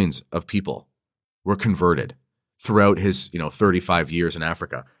 Tens of millions of people were converted throughout his 35 years in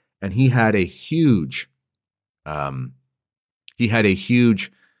Africa, and he had a huge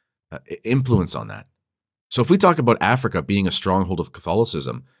influence on that. So if we talk about Africa being a stronghold of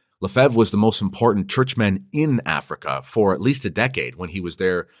Catholicism, Lefebvre was the most important churchman in Africa for at least a decade when he was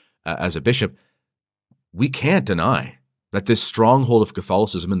there as a bishop. We can't deny that this stronghold of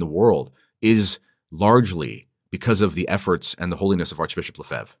Catholicism in the world is largely because of the efforts and the holiness of Archbishop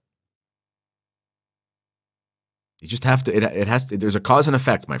Lefebvre. You just have to, there's a cause and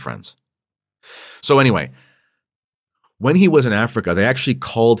effect, my friends. So anyway, when he was in Africa, they actually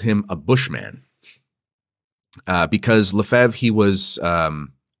called him a bushman because Lefebvre, he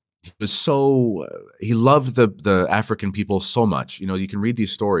loved the African people so much. You can read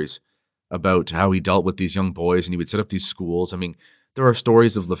these stories about how he dealt with these young boys and he would set up these schools. I mean, there are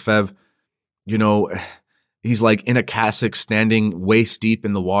stories of Lefebvre, he's like in a cassock standing waist deep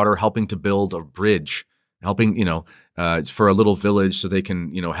in the water, helping to build a bridge, helping, for a little village so they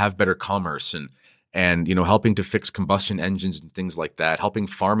can, have better commerce and helping to fix combustion engines and things like that, helping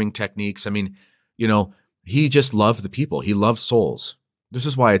farming techniques. I mean, he just loved the people. He loved souls. This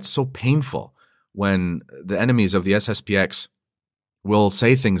is why it's so painful when the enemies of the SSPX will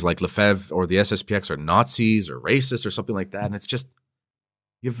say things like Lefebvre or the SSPX are Nazis or racist or something like that. And it's just,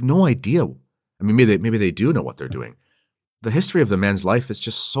 you have no idea. I mean, maybe they do know what they're doing. The history of the man's life is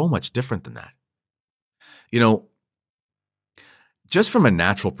just so much different than that. Just from a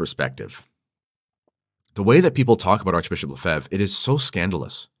natural perspective, the way that people talk about Archbishop Lefebvre, it is so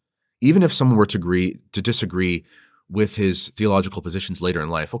scandalous. Even if someone were to disagree with his theological positions later in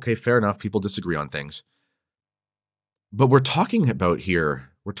life, okay, fair enough, people disagree on things. But we're talking here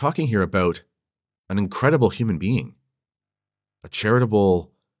about an incredible human being, a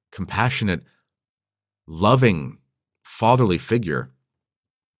charitable, compassionate, loving, fatherly figure.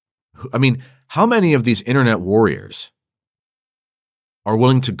 I mean, how many of these internet warriors are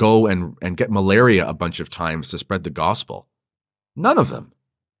willing to go and get malaria a bunch of times to spread the gospel? None of them.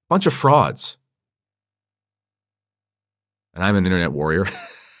 Bunch of frauds. And I'm an internet warrior.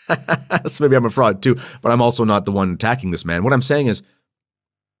 So maybe I'm a fraud too, but I'm also not the one attacking this man. What I'm saying is,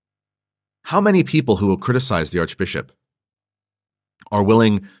 how many people who will criticize the Archbishop are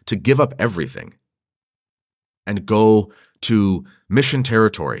willing to give up everything and go to mission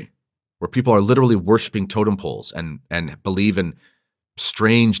territory where people are literally worshiping totem poles and believe in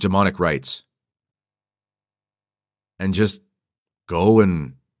strange demonic rites and just go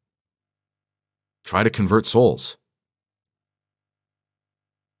and try to convert souls?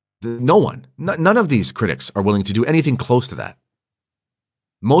 No one, none of these critics are willing to do anything close to that.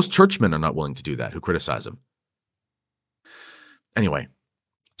 Most churchmen are not willing to do that who criticize him. Anyway,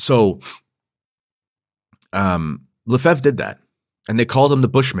 so Lefebvre did that, and they called him the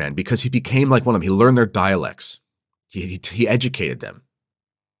Bushman because he became like one of them. He learned their dialects. He educated them.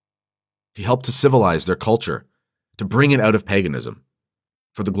 He helped to civilize their culture, to bring it out of paganism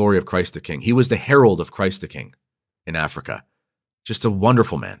for the glory of Christ the King. He was the herald of Christ the King in Africa. Just a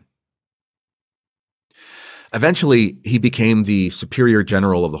wonderful man. Eventually, he became the superior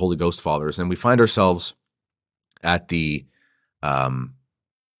general of the Holy Ghost Fathers, and we find ourselves at the Second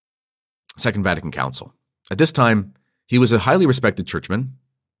Vatican Council. At this time, he was a highly respected churchman,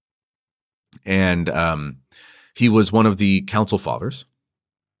 and he was one of the council fathers,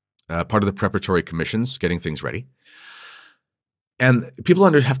 part of the preparatory commissions, getting things ready. And people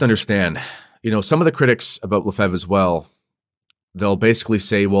have to understand, some of the critics about Lefebvre as well, they'll basically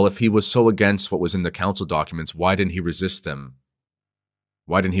say, well, if he was so against what was in the council documents, why didn't he resist them?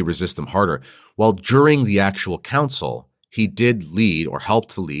 Why didn't he resist them harder? Well, during the actual council, he did lead or helped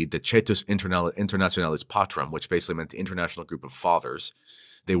to lead the Cetus Internationalis Patrum, which basically meant the international group of fathers.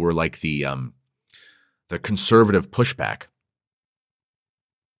 They were like the conservative pushback.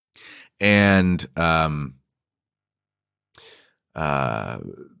 And the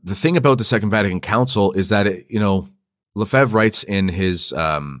thing about the Second Vatican Council is that Lefebvre writes in his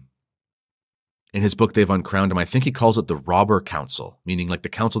book, They've Uncrowned Him, I think he calls it the Robber Council, meaning like the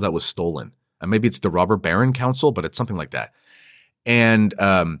council that was stolen. And maybe it's the Robber Baron Council, but it's something like that. And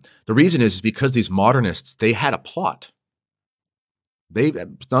the reason is because these modernists, they had a plot.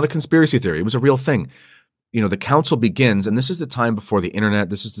 It's not a conspiracy theory. It was a real thing. The council begins, and this is the time before the internet.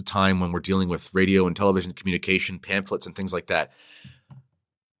 This is the time when we're dealing with radio and television communication, pamphlets and things like that.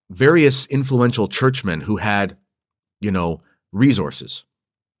 Various influential churchmen who had resources.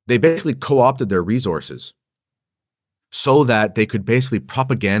 They basically co-opted their resources so that they could basically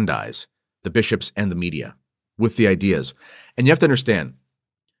propagandize the bishops and the media with the ideas. And you have to understand,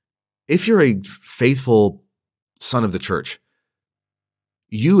 if you're a faithful son of the church,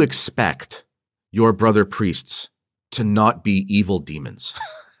 you expect your brother priests to not be evil demons.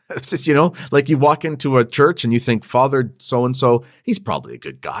 Like you walk into a church and you think Father so-and-so, he's probably a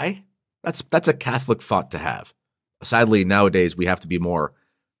good guy. That's a Catholic thought to have. Sadly, nowadays we have to be more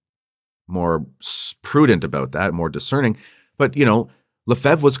prudent about that, more discerning. But,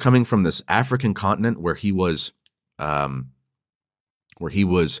 Lefebvre was coming from this African continent where he was building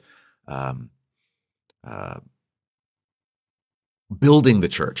the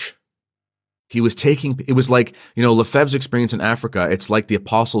church. It was like, Lefebvre's experience in Africa, it's like the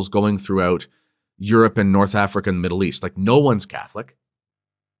apostles going throughout Europe and North Africa and the Middle East. Like no one's Catholic.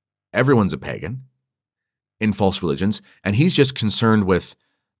 Everyone's a pagan in false religions. And he's just concerned with,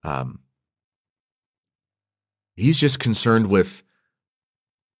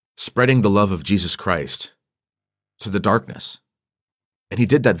 spreading the love of Jesus Christ to the darkness. And he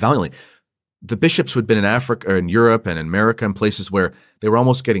did that valiantly. The bishops who had been in Africa or in Europe and in America and places where they were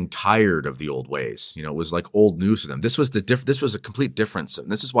almost getting tired of the old ways. It was like old news to them. This was a complete difference.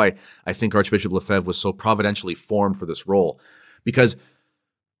 And this is why I think Archbishop Lefebvre was so providentially formed for this role. Because,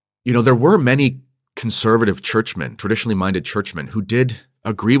 there were many conservative churchmen, traditionally minded churchmen, who did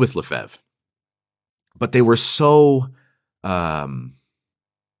agree with Lefebvre. But they were so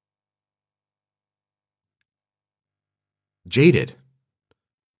jaded,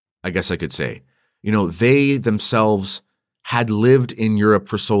 I guess I could say. They themselves had lived in Europe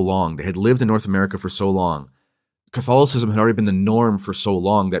for so long. They had lived in North America for so long. Catholicism had already been the norm for so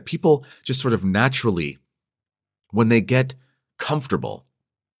long that people just sort of naturally, when they get comfortable,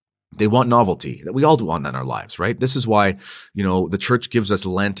 they want novelty. That we all do want that in our lives, right? This is why, the church gives us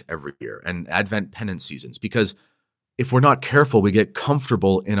Lent every year and Advent penance seasons, because if we're not careful, we get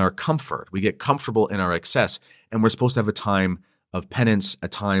comfortable in our comfort. We get comfortable in our excess, and we're supposed to have a time of penance, a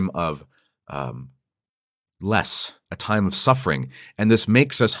time of less, a time of suffering. And this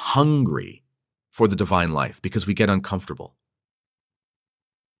makes us hungry for the divine life because we get uncomfortable.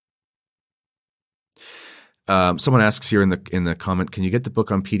 Someone asks here in the comment, can you get the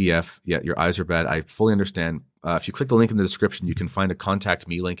book on PDF? Yeah, your eyes are bad. I fully understand. If you click the link in the description, you can find a contact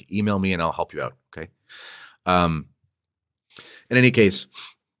me link. Email me and I'll help you out. Okay. In any case,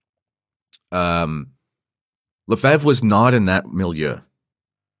 Lefebvre was not in that milieu.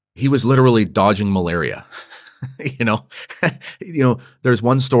 He was literally dodging malaria. There's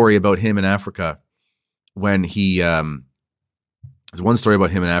one story about him in Africa when he, there's one story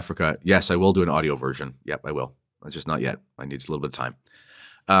about him in Africa. Yes, I will do an audio version. Yep, I will. It's just not yet. I need just a little bit of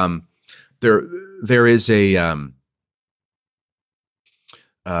time. There is a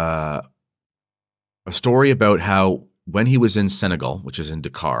story about how when he was in Senegal, which was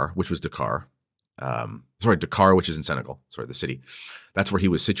Dakar, which is in Senegal. Sorry, the city. That's where he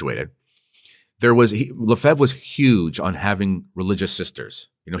was situated. Lefebvre was huge on having religious sisters.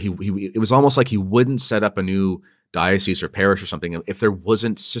 It was almost like he wouldn't set up a new diocese or parish or something if there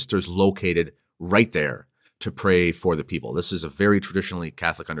wasn't sisters located right there to pray for the people. This is a very traditionally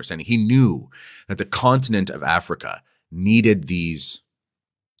Catholic understanding. He knew that the continent of Africa needed these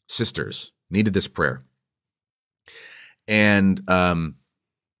sisters, needed this prayer. And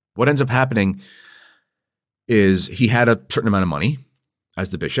what ends up happening is he had a certain amount of money as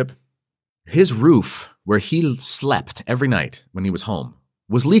the bishop. His roof, where he slept every night when he was home,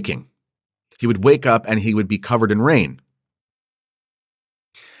 was leaking. He would wake up and he would be covered in rain.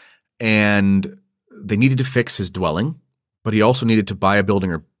 And they needed to fix his dwelling, but he also needed to buy a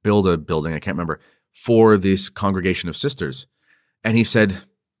building or build a building, I can't remember, for this congregation of sisters. And he said,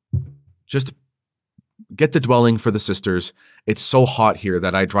 just get the dwelling for the sisters. It's so hot here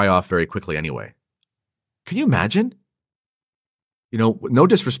that I dry off very quickly anyway. Can you imagine? No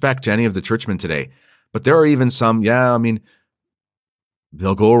disrespect to any of the churchmen today, but there are even some,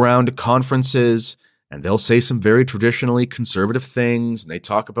 they'll go around to conferences and they'll say some very traditionally conservative things, and they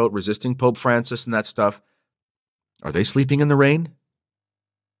talk about resisting Pope Francis and that stuff. Are they sleeping in the rain?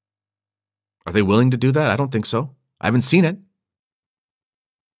 Are they willing to do that? I don't think so. I haven't seen it.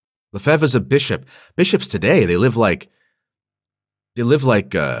 Lefebvre is a bishop. Bishops today, they live like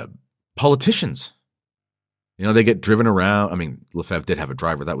politicians. They get driven around. I mean, Lefebvre did have a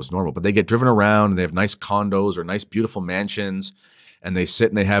driver. That was normal. But they get driven around and they have nice condos or nice, beautiful mansions. And they sit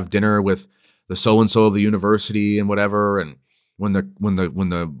and they have dinner with the so-and-so of the university and whatever. And when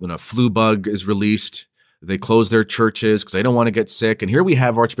a flu bug is released, they close their churches because they don't want to get sick. And here we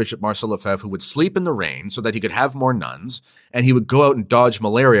have Archbishop Marcel Lefebvre, who would sleep in the rain so that he could have more nuns. And he would go out and dodge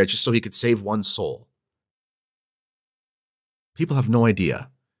malaria just so he could save one soul. People have no idea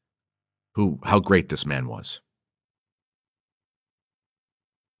how great this man was.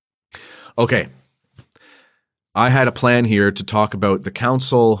 Okay, I had a plan here to talk about the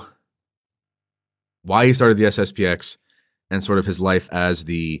council why he started the SSPX, and sort of his life as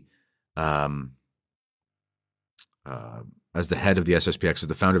the head of the SSPX, as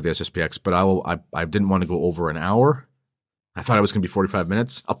the founder of the SSPX. But I didn't want to go over an hour. I thought it was going to be 45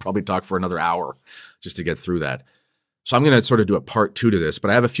 minutes. I'll probably talk for another hour just to get through that. So I'm going to sort of do a part 2 to this, but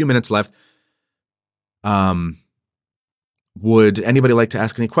I have a few minutes left. Would anybody like to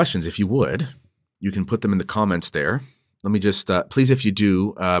ask any questions? If you would, you can put them in the comments there. Let me just, please, if you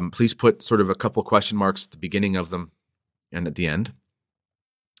do, please put sort of a couple question marks at the beginning of them and at the end.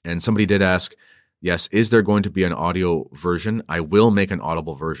 And somebody did ask, yes, is there going to be an audio version? I will make an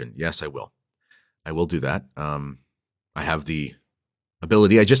audible version. Yes, I will. I will do that. I have the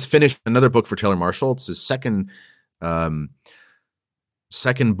ability. I just finished another book for Taylor Marshall. It's his second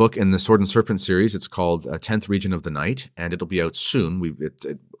book in the Sword and Serpent series. It's called 10th Region of the Night, and it'll be out soon.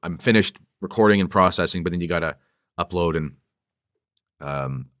 I'm finished recording and processing, but then you got to upload,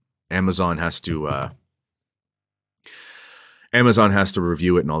 and Amazon has to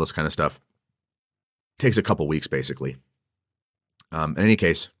review it and all this kind of stuff. It takes a couple weeks, basically. In any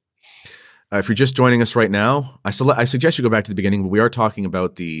case, if you're just joining us right now, I suggest you go back to the beginning. But we are talking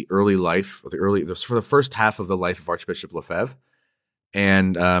about the early life, for the first half of the life of Archbishop Lefebvre.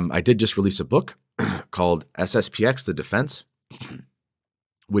 And I did just release a book called SSPX, The Defense,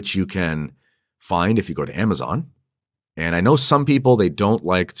 which you can find if you go to Amazon. And I know some people, they don't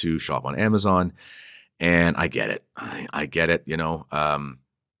like to shop on Amazon, and I get it. I get it,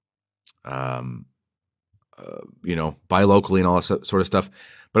 buy locally and all that sort of stuff.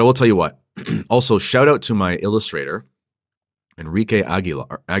 But I will tell you what, also shout out to my illustrator, Enrique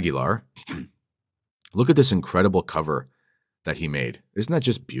Aguilar. Look at this incredible cover that he made. Isn't that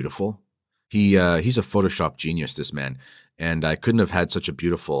just beautiful? He's a Photoshop genius, this man. And I couldn't have had such a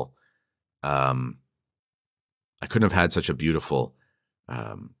beautiful, a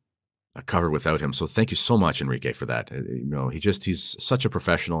cover without him. So thank you so much, Enrique, for that. He's such a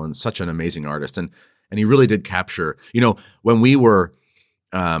professional and such an amazing artist. And he really did capture, when we were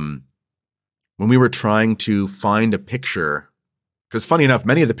trying to find a picture, because funny enough,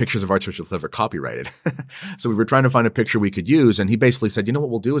 many of the pictures of Archbishop Lefebvre are copyrighted. So we were trying to find a picture we could use. And he basically said, what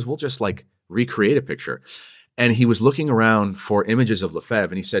we'll do is we'll just recreate a picture. And he was looking around for images of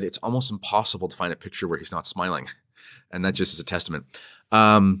Lefebvre, and he said, it's almost impossible to find a picture where he's not smiling. And that just is a testament.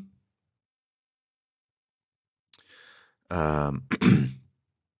 Let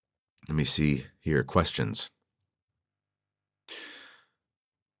me see here. Questions.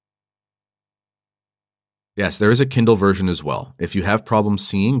 Yes, there is a Kindle version as well. If you have problems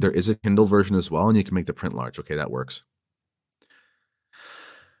seeing, there is a Kindle version as well, and you can make the print large. Okay, that works.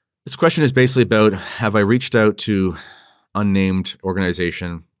 This question is basically about, have I reached out to unnamed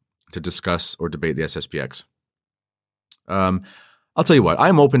organization to discuss or debate the SSPX? I'll tell you what,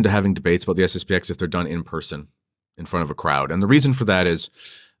 I'm open to having debates about the SSPX if they're done in person, in front of a crowd. And the reason for that is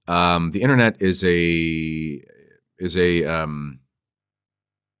the internet is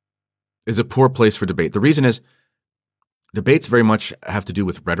a poor place for debate. The reason is debates very much have to do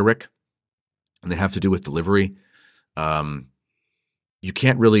with rhetoric, and they have to do with delivery. You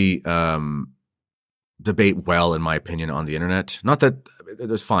can't really debate well, in my opinion, on the internet. Not that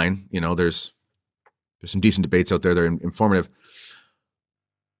there's fine, there's some decent debates out there that are informative.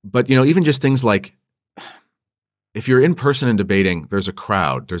 But, even just things like, if you're in person and debating, there's a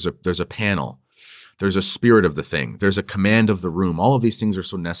crowd, there's a panel, there's a spirit of the thing, there's a command of the room. All of these things are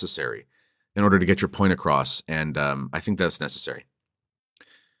so necessary in order to get your point across. And I think that's necessary.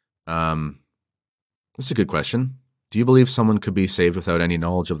 That's a good question. Do you believe someone could be saved without any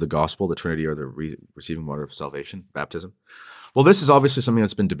knowledge of the gospel, the Trinity, or the receiving water of salvation, baptism? Well, this is obviously something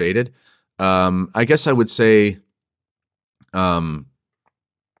that's been debated. I guess I would say,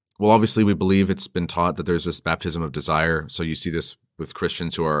 obviously we believe it's been taught that there's this baptism of desire. So you see this with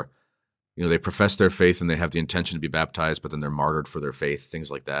Christians who are, they profess their faith and they have the intention to be baptized, but then they're martyred for their faith, things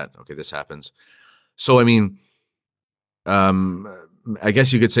like that. Okay, this happens. So, I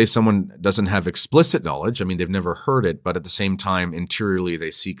guess you could say someone doesn't have explicit knowledge. They've never heard it, but at the same time, interiorly,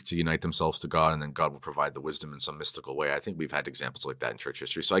 they seek to unite themselves to God, and then God will provide the wisdom in some mystical way. I think we've had examples like that in church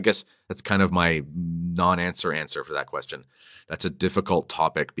history. So I guess that's kind of my non-answer answer for that question. That's a difficult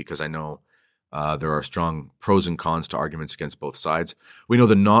topic because I know there are strong pros and cons to arguments against both sides. We know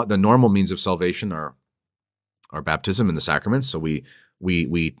the normal means of salvation are baptism and the sacraments. So we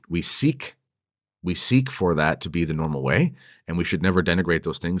seek for that to be the normal way, and we should never denigrate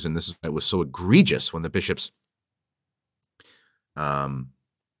those things. And it was so egregious when the bishops, when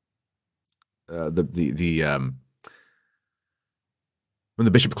the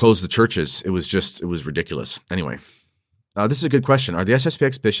bishop closed the churches. It was ridiculous. Anyway, This is a good question. Are the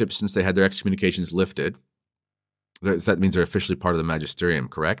SSPX bishops, since they had their excommunications lifted, that means they're officially part of the magisterium,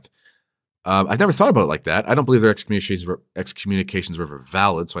 correct? I've never thought about it like that. I don't believe their excommunications were ever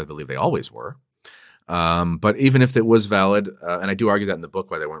valid, so I believe they always were. But even if it was valid, and I do argue that in the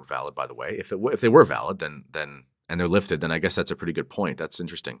book why they weren't valid, by the way, if they were valid, then and they're lifted, then I guess that's a pretty good point. That's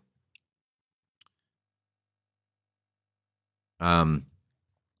interesting. I'm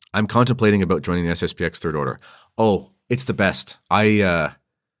contemplating about joining the SSPX Third Order. Oh, it's the best. I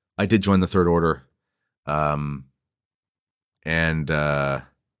did join the Third Order, and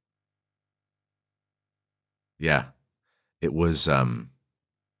yeah, it was.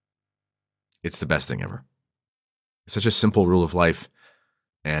 It's the best thing ever. It's such a simple rule of life,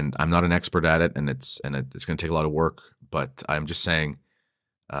 and I'm not an expert at it, and it's going to take a lot of work. But I'm just saying,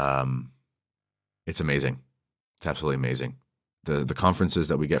 it's amazing. It's absolutely amazing. The conferences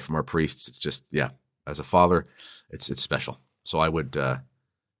that we get from our priests, it's just, yeah, as a father, it's special. So I would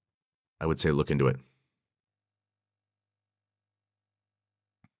say look into it.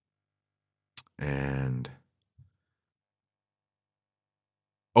 And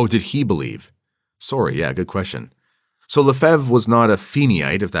oh, did he believe? Sorry, yeah, good question. So Lefebvre was not a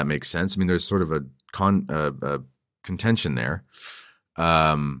Feeneyite, if that makes sense. I mean, there's sort of a contention there.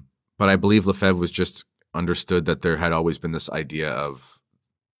 But I believe Lefebvre was just understood that there had always been this idea of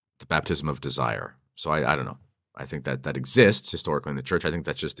the baptism of desire. So I don't know. I think that exists historically in the church. I think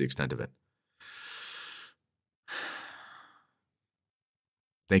that's just the extent of it.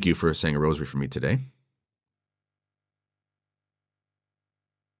 Thank you for saying a rosary for me today.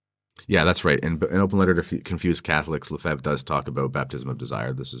 Yeah, that's right. In an open letter to confused Catholics, Lefebvre does talk about baptism of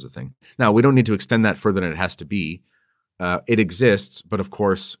desire. This is a thing. Now, we don't need to extend that further than it has to be. It exists, but of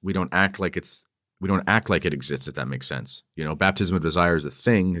course, we don't act like it exists, if that makes sense. You know, baptism of desire is a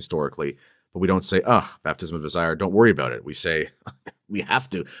thing historically, but we don't say, baptism of desire, don't worry about it. We say, we have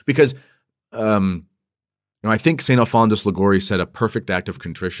to. Because, I think St. Alphonsus Liguori said a perfect act of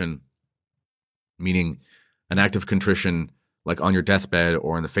contrition, meaning an act of contrition like on your deathbed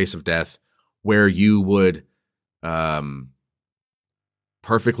or in the face of death, where you would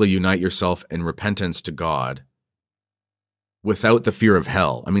perfectly unite yourself in repentance to God without the fear of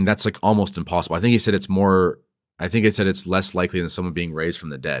hell. I mean, that's like almost impossible. I think he said it's less likely than someone being raised from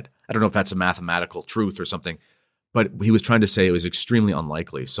the dead. I don't know if that's a mathematical truth or something, but he was trying to say it was extremely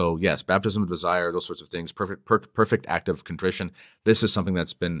unlikely. So yes, baptism of desire, those sorts of things, perfect act of contrition. This is something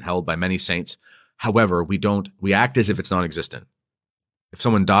that's been held by many saints. However, we act as if it's non-existent. If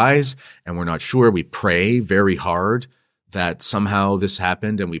someone dies and we're not sure, we pray very hard that somehow this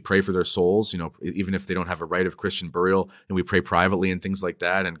happened, and we pray for their souls, even if they don't have a right of Christian burial, and we pray privately and things like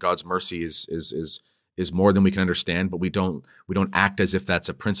that. And God's mercy is more than we can understand, but we don't act as if that's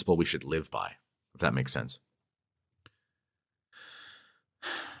a principle we should live by, if that makes sense.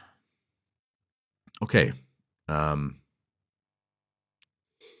 Okay.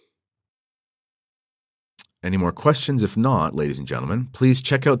 Any more questions? If not, ladies and gentlemen, please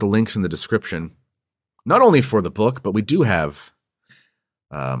check out the links in the description, not only for the book, but we do have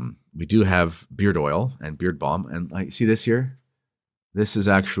beard oil and beard balm. And I see this here. This is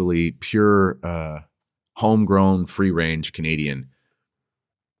actually pure homegrown, free-range Canadian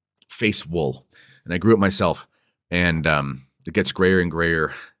face wool. And I grew it myself. And it gets grayer and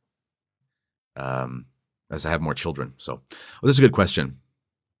grayer as I have more children. So, this is a good question.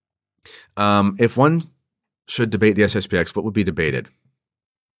 If one should debate the SSPX, what would be debated?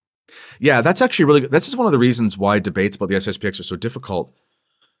 Yeah, that's actually really good. This is one of the reasons why debates about the SSPX are so difficult.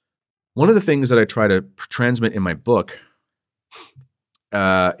 One of the things that I try to transmit in my book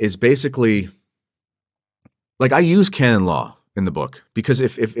is basically, like, I use canon law in the book, because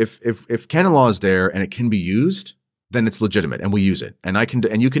if canon law is there and it can be used, then it's legitimate and we use it. And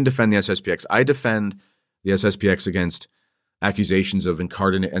you can defend the SSPX. I defend the SSPX against accusations of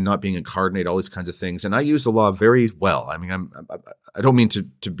incarnate and not being incarnate, all these kinds of things. And I use the law very well. I mean, I don't mean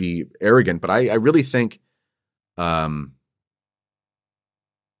to be arrogant, but I really think, I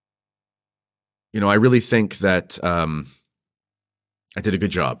really think that I did a good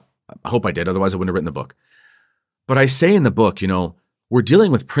job. I hope I did. Otherwise, I wouldn't have written the book. But I say in the book, we're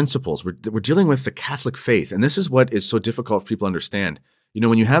dealing with principles. We're dealing with the Catholic faith. And this is what is so difficult for people to understand.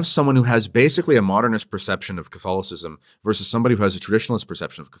 When you have someone who has basically a modernist perception of Catholicism versus somebody who has a traditionalist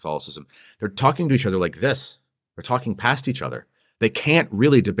perception of Catholicism, they're talking to each other like this. They're talking past each other. They can't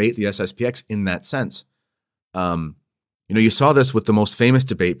really debate the SSPX in that sense. You saw this with the most famous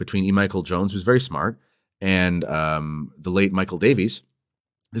debate between E. Michael Jones, who's very smart, and the late Michael Davies.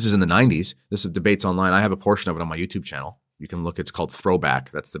 This is in the 90s. This debate's online. I have a portion of it on my YouTube channel. You can look. It's called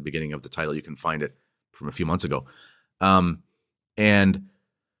Throwback. That's the beginning of the title. You can find it from a few months ago. And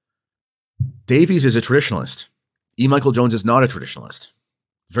Davies is a traditionalist. E. Michael Jones is not a traditionalist.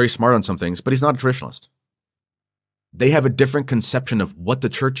 Very smart on some things, but he's not a traditionalist. They have a different conception of what the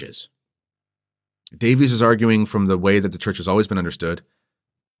church is. Davies is arguing from the way that the church has always been understood.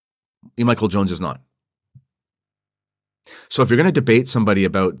 E. Michael Jones is not. So if you're going to debate somebody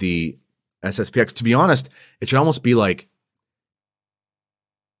about the SSPX, to be honest, it should almost be like,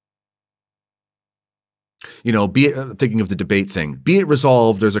 be it, thinking of the debate thing, be it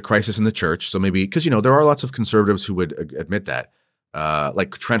resolved, there's a crisis in the church. So maybe, because, there are lots of conservatives who would admit that,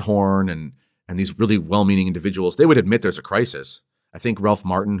 like Trent Horn and these really well-meaning individuals, they would admit there's a crisis. I think Ralph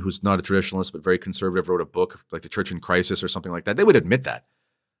Martin, who's not a traditionalist, but very conservative, wrote a book like The Church in Crisis or something like that. They would admit that.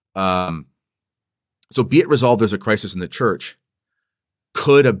 So be it resolved, there's a crisis in the church.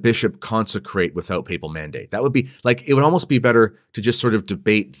 Could a bishop consecrate without papal mandate? That would be like, it would almost be better to just sort of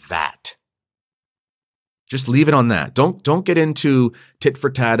debate that. Just leave it on that. Don't get into tit for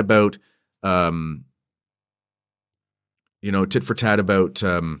tat about,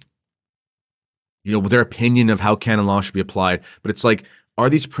 their opinion of how canon law should be applied. But it's like, are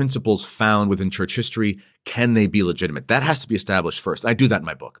these principles found within church history? Can they be legitimate? That has to be established first. I do that in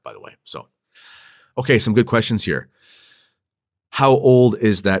my book, by the way. So, okay, some good questions here. How old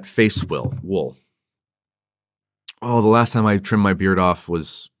is that face wool? Oh, the last time I trimmed my beard off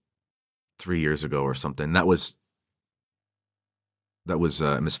was 3 years ago or something. That was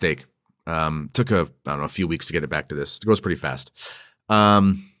a mistake. Took a few weeks to get it back to this. It goes pretty fast.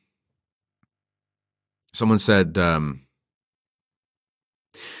 Someone said, if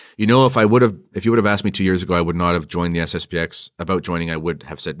you would have asked me 2 years ago, I would not have joined the SSPX. About joining, I would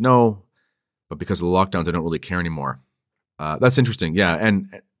have said no, but because of the lockdowns, I don't really care anymore. That's interesting. Yeah.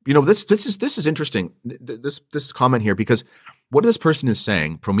 And this is interesting. This comment here, because what this person is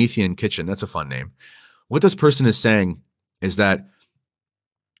saying, Promethean Kitchen, that's a fun name. What this person is saying is that,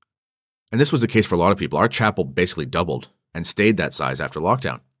 and this was the case for a lot of people, our chapel basically doubled and stayed that size after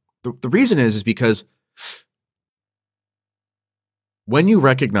lockdown. The reason is because when you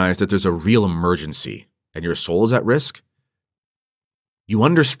recognize that there's a real emergency and your soul is at risk, you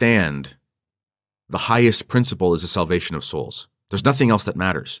understand the highest principle is the salvation of souls. There's nothing else that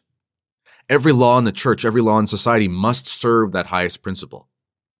matters. Every law in the church, every law in society must serve that highest principle.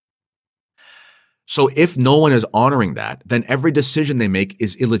 So if no one is honoring that, then every decision they make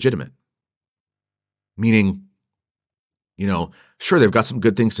is illegitimate. Meaning, sure, they've got some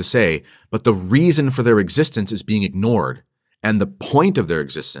good things to say, but the reason for their existence is being ignored. And the point of their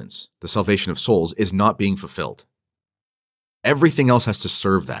existence, the salvation of souls, is not being fulfilled. Everything else has to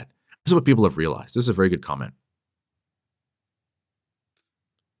serve that. This is what people have realized. This is a very good comment.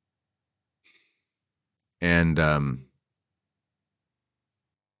 And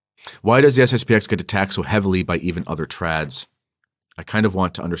why does the SSPX get attacked so heavily by even other trads? I kind of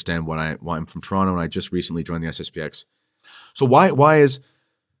want to understand why I'm from Toronto and I just recently joined the SSPX. So why is,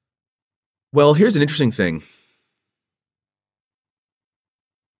 well, here's an interesting thing.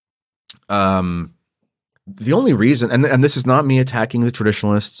 The only reason, and this is not me attacking the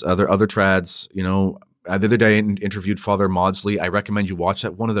traditionalists, other trads, the other day I interviewed Father Maudsley. I recommend you watch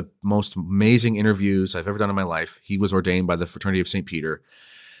that. One of the most amazing interviews I've ever done in my life. He was ordained by the Fraternity of St. Peter,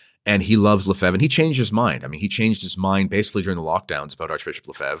 and he loves Lefebvre, and he changed his mind. I mean, he changed his mind basically during the lockdowns about Archbishop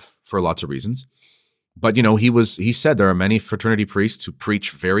Lefebvre for lots of reasons. But, he said there are many fraternity priests who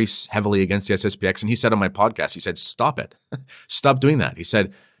preach very heavily against the SSPX, and he said on my podcast, he said, stop it. Stop doing that. He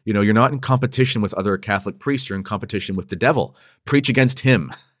said, you're not in competition with other Catholic priests. You're in competition with the devil. Preach against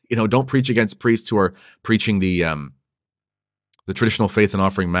him. Don't preach against priests who are preaching the traditional faith and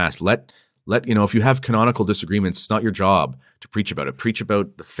offering mass. Let if you have canonical disagreements, it's not your job to preach about it. Preach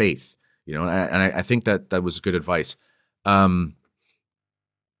about the faith. And I think that was good advice.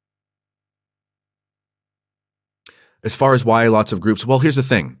 As far as why lots of groups, well, here's the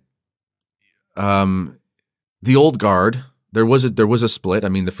thing. The old guard. There was a split. I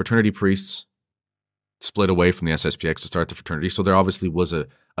mean, the fraternity priests split away from the SSPX to start the fraternity, so there obviously was a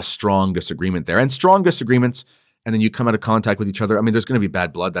strong disagreement there. And strong disagreements, and then you come out of contact with each other. I mean, there's going to be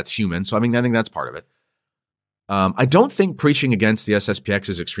bad blood. That's human. So, I mean, I think that's part of it. I don't think preaching against the SSPX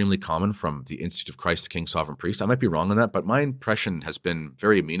is extremely common from the Institute of Christ the King Sovereign Priest. I might be wrong on that, but my impression has been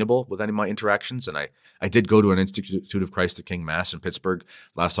very amenable with any of my interactions. And I did go to an Institute of Christ the King Mass in Pittsburgh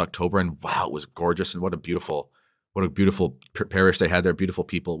last October, and wow, it was gorgeous, and what a beautiful parish they had there. Beautiful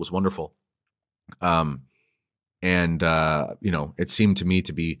people. It was wonderful. It seemed to me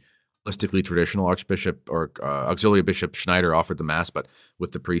to be holistically traditional. Archbishop or Auxiliary Bishop Schneider offered the mass, but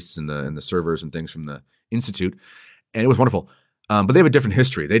with the priests and the servers and things from the institute, and it was wonderful. But they have a different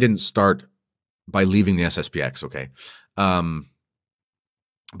history. They didn't start by leaving the SSPX. Okay.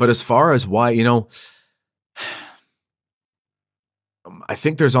 But as far as why, I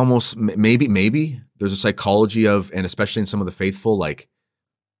think there's almost maybe there's a psychology of, and especially in some of the faithful, like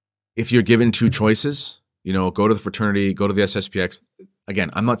if you're given two choices, go to the fraternity, go to the SSPX.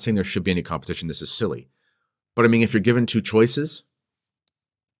 Again, I'm not saying there should be any competition. This is silly. But I mean, if you're given two choices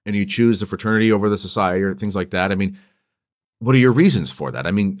and you choose the fraternity over the society or things like that, I mean, what are your reasons for that?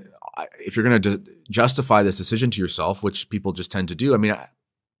 I mean, if you're going to justify this decision to yourself, which people just tend to do, I mean,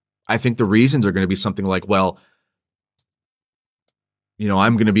 I think the reasons are going to be something like, well,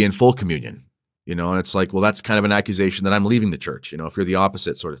 I'm going to be in full communion, and it's like, well, that's kind of an accusation that I'm leaving the church, if you're the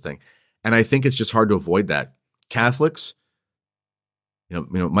opposite sort of thing. And I think it's just hard to avoid that. Catholics,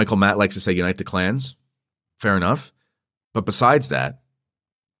 Michael Matt likes to say, unite the clans. Fair enough. But besides that,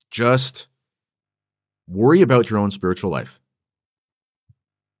 just worry about your own spiritual life.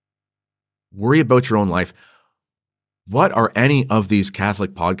 Worry about your own life. What are any of these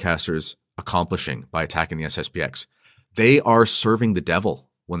Catholic podcasters accomplishing by attacking the SSPX? They are serving the devil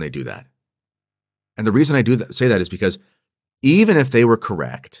when they do that. And the reason I say that is because even if they were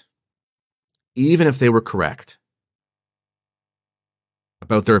correct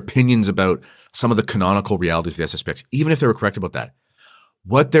about their opinions about some of the canonical realities of the SSPX, even if they were correct about that,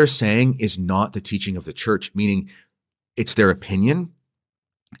 what they're saying is not the teaching of the church, meaning it's their opinion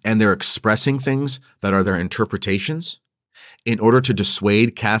and they're expressing things that are their interpretations in order to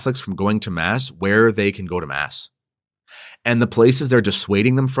dissuade Catholics from going to Mass where they can go to Mass. And the places they're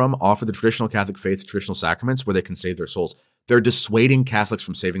dissuading them from offer the traditional Catholic faith, traditional sacraments where they can save their souls. They're dissuading Catholics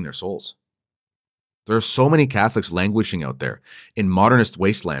from saving their souls. There are so many Catholics languishing out there in modernist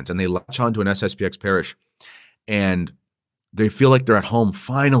wastelands, and they latch on to an SSPX parish and they feel like they're at home.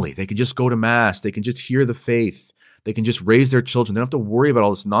 Finally, they can just go to Mass. They can just hear the faith. They can just raise their children. They don't have to worry about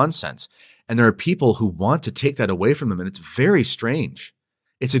all this nonsense. And there are people who want to take that away from them, and it's very strange.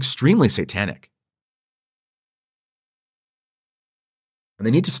 It's extremely satanic. And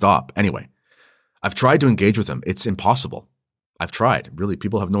they need to stop. Anyway, I've tried to engage with them. It's impossible. I've tried. Really,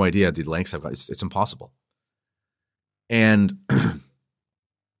 people have no idea the lengths I've got. It's impossible. And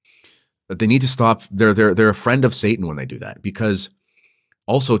they need to stop. They're a friend of Satan when they do that, because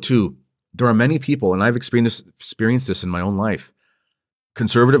also too, there are many people, and I've experienced this in my own life.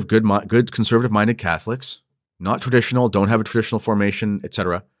 Conservative, good conservative-minded Catholics, not traditional, don't have a traditional formation,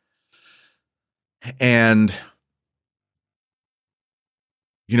 etc. And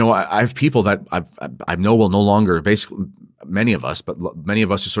I have people that I know will no longer, basically many of us, but many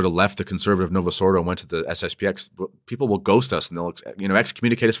of us who sort of left the conservative Novus Ordo and went to the SSPX, people will ghost us and they'll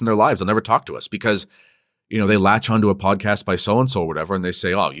excommunicate us from their lives. They'll never talk to us because they latch onto a podcast by so-and-so or whatever, and they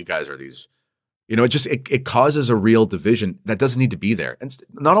say, oh, you guys are these, it causes a real division that doesn't need to be there. And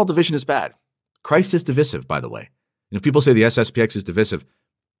not all division is bad. Christ is divisive, by the way. And if people say the SSPX is divisive,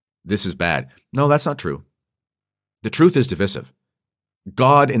 this is bad. No, that's not true. The truth is divisive.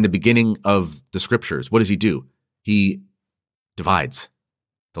 God, in the beginning of the scriptures, what does he do? He divides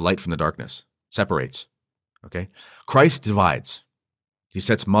the light from the darkness, separates. Okay? Christ divides. He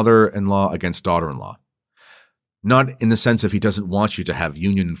sets mother-in-law against daughter-in-law. Not in the sense of he doesn't want you to have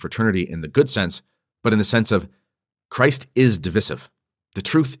union and fraternity in the good sense, but in the sense of Christ is divisive. The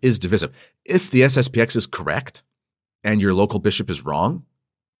truth is divisive. If the SSPX is correct and your local bishop is wrong,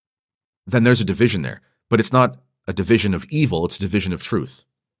 then there's a division there. But it's not a division of evil, it's a division of truth.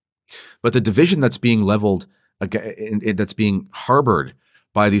 But the division that's being leveled, that's being harbored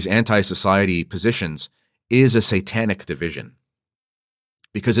by these anti-society positions is a satanic division,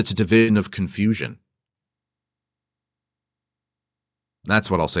 because it's a division of confusion.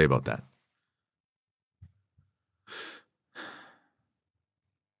 That's what I'll say about that.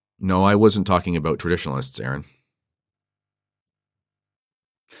 No, I wasn't talking about traditionalists, Aaron.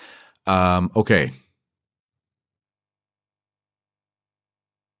 Okay.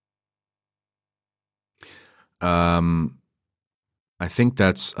 I think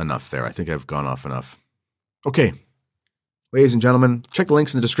that's enough there. I think I've gone off enough. Okay. Ladies and gentlemen, check the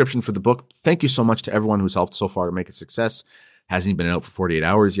links in the description for the book. Thank you so much to everyone who's helped so far to make it a success. Hasn't even been out for 48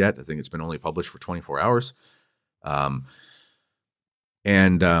 hours yet. I think it's been only published for 24 hours.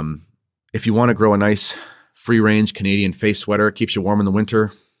 If you want to grow a nice free-range Canadian face sweater, it keeps you warm in the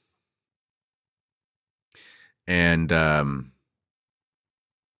winter. And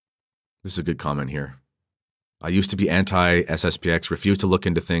this is a good comment here. I used to be anti-SSPX, refused to look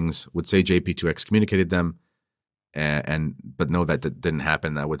into things, would say JP2 excommunicated them, but no, that didn't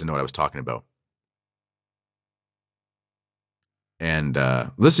happen. I wouldn't know what I was talking about. And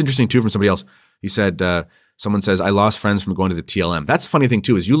this is interesting too from somebody else. He said, Someone says, I lost friends from going to the TLM. That's the funny thing,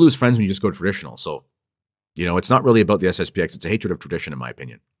 too, is you lose friends when you just go traditional. So, it's not really about the SSPX. It's a hatred of tradition, in my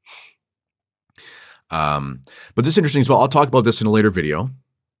opinion. But this is interesting as well. I'll talk about this in a later video.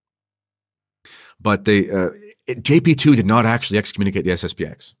 But JP2 did not actually excommunicate the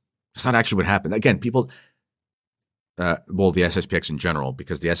SSPX. That's not actually what happened. Again, people, the SSPX in general,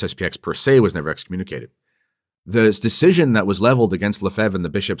 because the SSPX per se was never excommunicated. The decision that was leveled against Lefebvre and the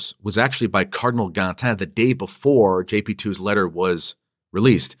bishops was actually by Cardinal Gantin the day before JP2's letter was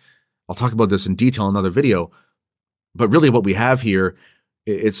released. I'll talk about this in detail in another video. But really what we have here,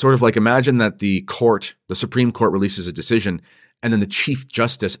 it's sort of like, imagine that the Supreme Court releases a decision, and then the Chief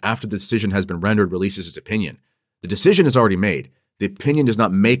Justice, after the decision has been rendered, releases its opinion. The decision is already made. The opinion does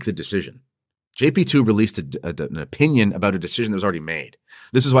not make the decision. JP2 released an opinion about a decision that was already made.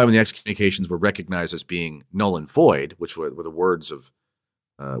 This is why when the excommunications were recognized as being null and void, which were the words of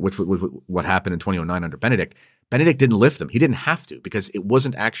what happened in 2009 under Benedict, Benedict didn't lift them. He didn't have to, because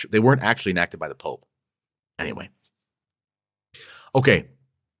they weren't actually enacted by the Pope. Anyway. Okay.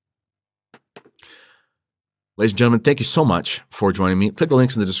 Ladies and gentlemen, thank you so much for joining me. Click the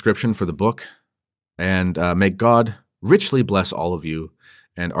links in the description for the book, and may God richly bless all of you,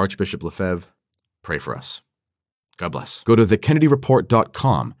 and Archbishop Lefebvre, pray for us. God bless. Go to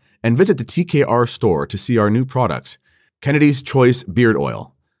thekennedyreport.com and visit the TKR store to see our new products. Kennedy's Choice Beard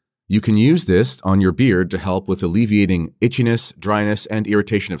Oil. You can use this on your beard to help with alleviating itchiness, dryness, and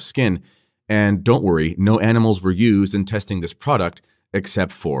irritation of skin. And don't worry, no animals were used in testing this product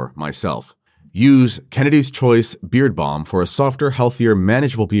except for myself. Use Kennedy's Choice Beard Balm for a softer, healthier,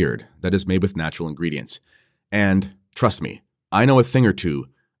 manageable beard that is made with natural ingredients. And trust me, I know a thing or two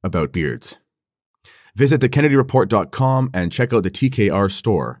about beards. Visit thekennedyreport.com and check out the TKR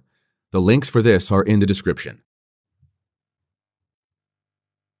store. The links for this are in the description.